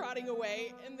go trotting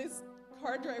away, and this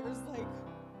car driver's like,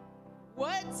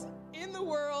 what in the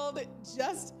world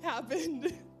just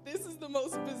happened? This is the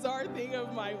most bizarre thing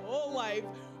of my whole life.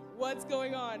 What's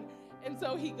going on? And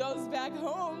so he goes back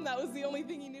home. That was the only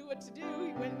thing he knew what to do.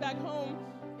 He went back home,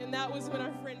 and that was when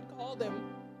our friend called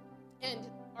him. And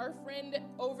our friend,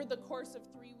 over the course of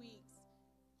 3 weeks,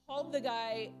 called the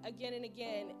guy again and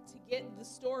again to get the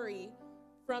story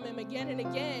from him again and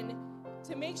again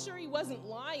to make sure he wasn't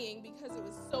lying because it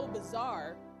was so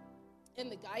bizarre. And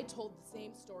the guy told the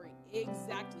same story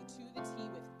exactly to the T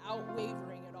without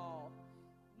wavering at all.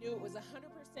 Knew it was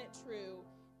 100% true.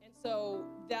 And so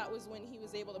that was when he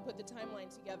was able to put the timeline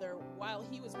together. While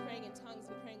he was praying in tongues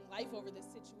and praying life over this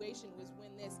situation was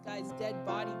when this guy's dead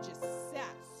body just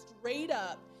sat straight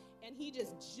up, and he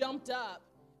just jumped in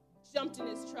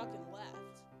his truck and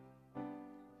left.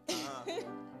 Amen.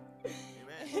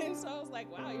 And so I was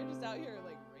like, wow, you're just out here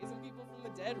raising people from the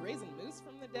dead, raising moose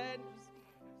from the dead.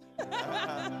 Yeah,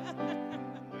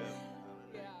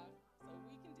 so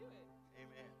we can do it.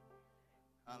 Amen.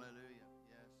 Hallelujah.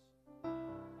 Yes.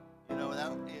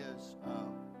 That is,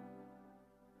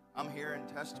 I'm hearing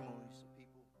testimonies of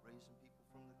people raising people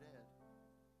from the dead.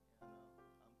 And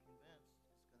I'm convinced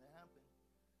it's going to happen.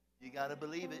 You got to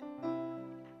believe it.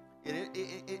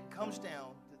 It comes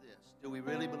down to this. Do we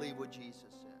really believe what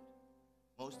Jesus said?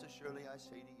 Most assuredly I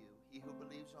say to you, he who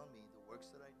believes on me, the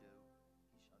works that I do,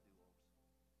 he shall do also.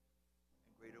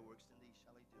 And greater works than these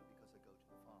shall he do, because I go to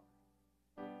the Father.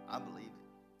 I believe it.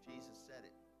 Jesus said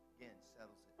it. Again,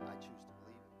 settles it. I choose to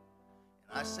believe it.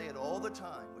 And I say it all the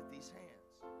time with these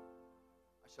hands.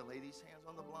 I shall lay these hands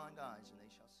on the blind eyes, and they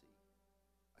shall see.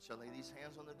 I shall lay these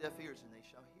hands on the deaf ears, and they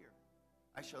shall hear.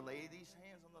 I shall lay these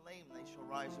hands on the lame, and they shall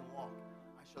rise and walk.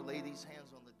 I shall lay these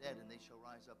hands on the dead, and they shall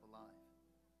rise up alive.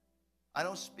 I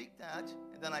don't speak that,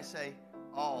 and then I say,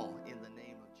 all in the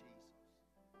name of Jesus.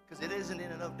 Because it isn't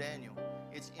in and of Daniel.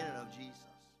 It's in and of Jesus.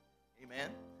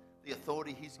 Amen? The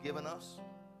authority he's given us,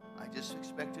 I just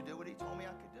expect to do what he told me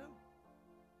I could do.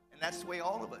 And that's the way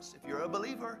all of us, if you're a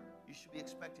believer, you should be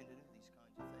expecting to do these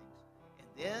kinds of things. And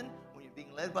then, when you're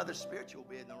being led by the Spirit, you'll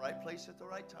be in the right place at the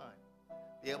right time.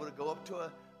 Be able to go up to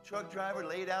a truck driver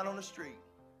laid out on the street,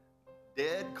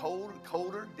 dead, cold,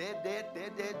 colder, dead,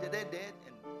 and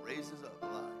raises up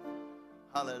alive.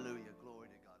 Hallelujah. Glory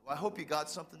to God. Well, I hope you got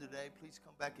something today. Please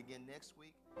come back again next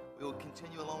week. We will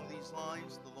continue along these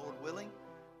lines, the Lord willing.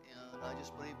 And I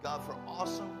just believe God for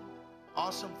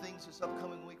awesome things this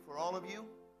upcoming week for all of you.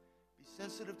 Be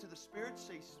sensitive to the Spirit.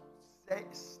 Stay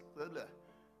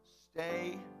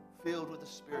filled with the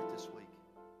Spirit this week.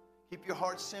 Keep your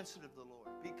heart sensitive to the Lord.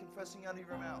 Be confessing out of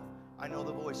your mouth, I know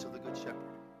the voice of the Good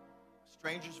Shepherd. A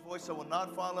stranger's voice I will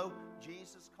not follow.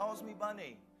 Jesus calls me by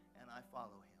name, and I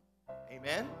follow him.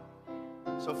 Amen?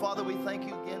 So, Father, we thank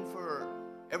you again for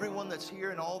everyone that's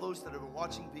here and all those that are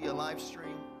watching via live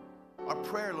stream, our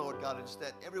prayer, Lord God, is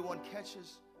that everyone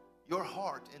catches your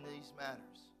heart in these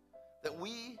matters. That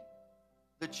we,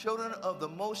 the children of the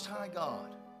Most High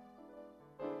God,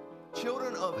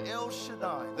 children of El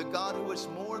Shaddai, the God who is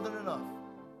more than enough,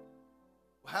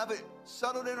 have it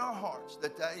settled in our hearts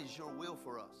that that is your will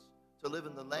for us, to live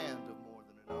in the land of more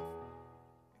than enough.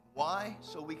 And why?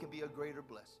 So we can be a greater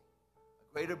blessing.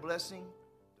 A greater blessing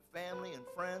to family and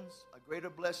friends, a greater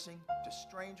blessing to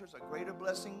strangers, a greater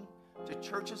blessing to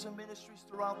churches and ministries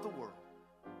throughout the world.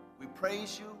 We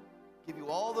praise you, give you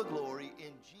all the glory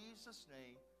in Jesus'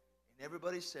 name. And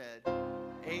everybody said,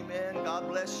 amen. God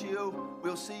bless you.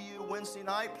 We'll see you Wednesday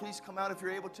night. Please come out if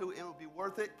you're able to. It will be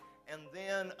worth it. And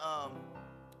then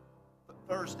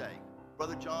Thursday,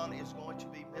 Brother John is going to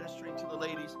be ministering to the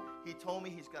ladies. He told me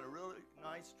he's got a really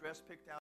nice dress picked out.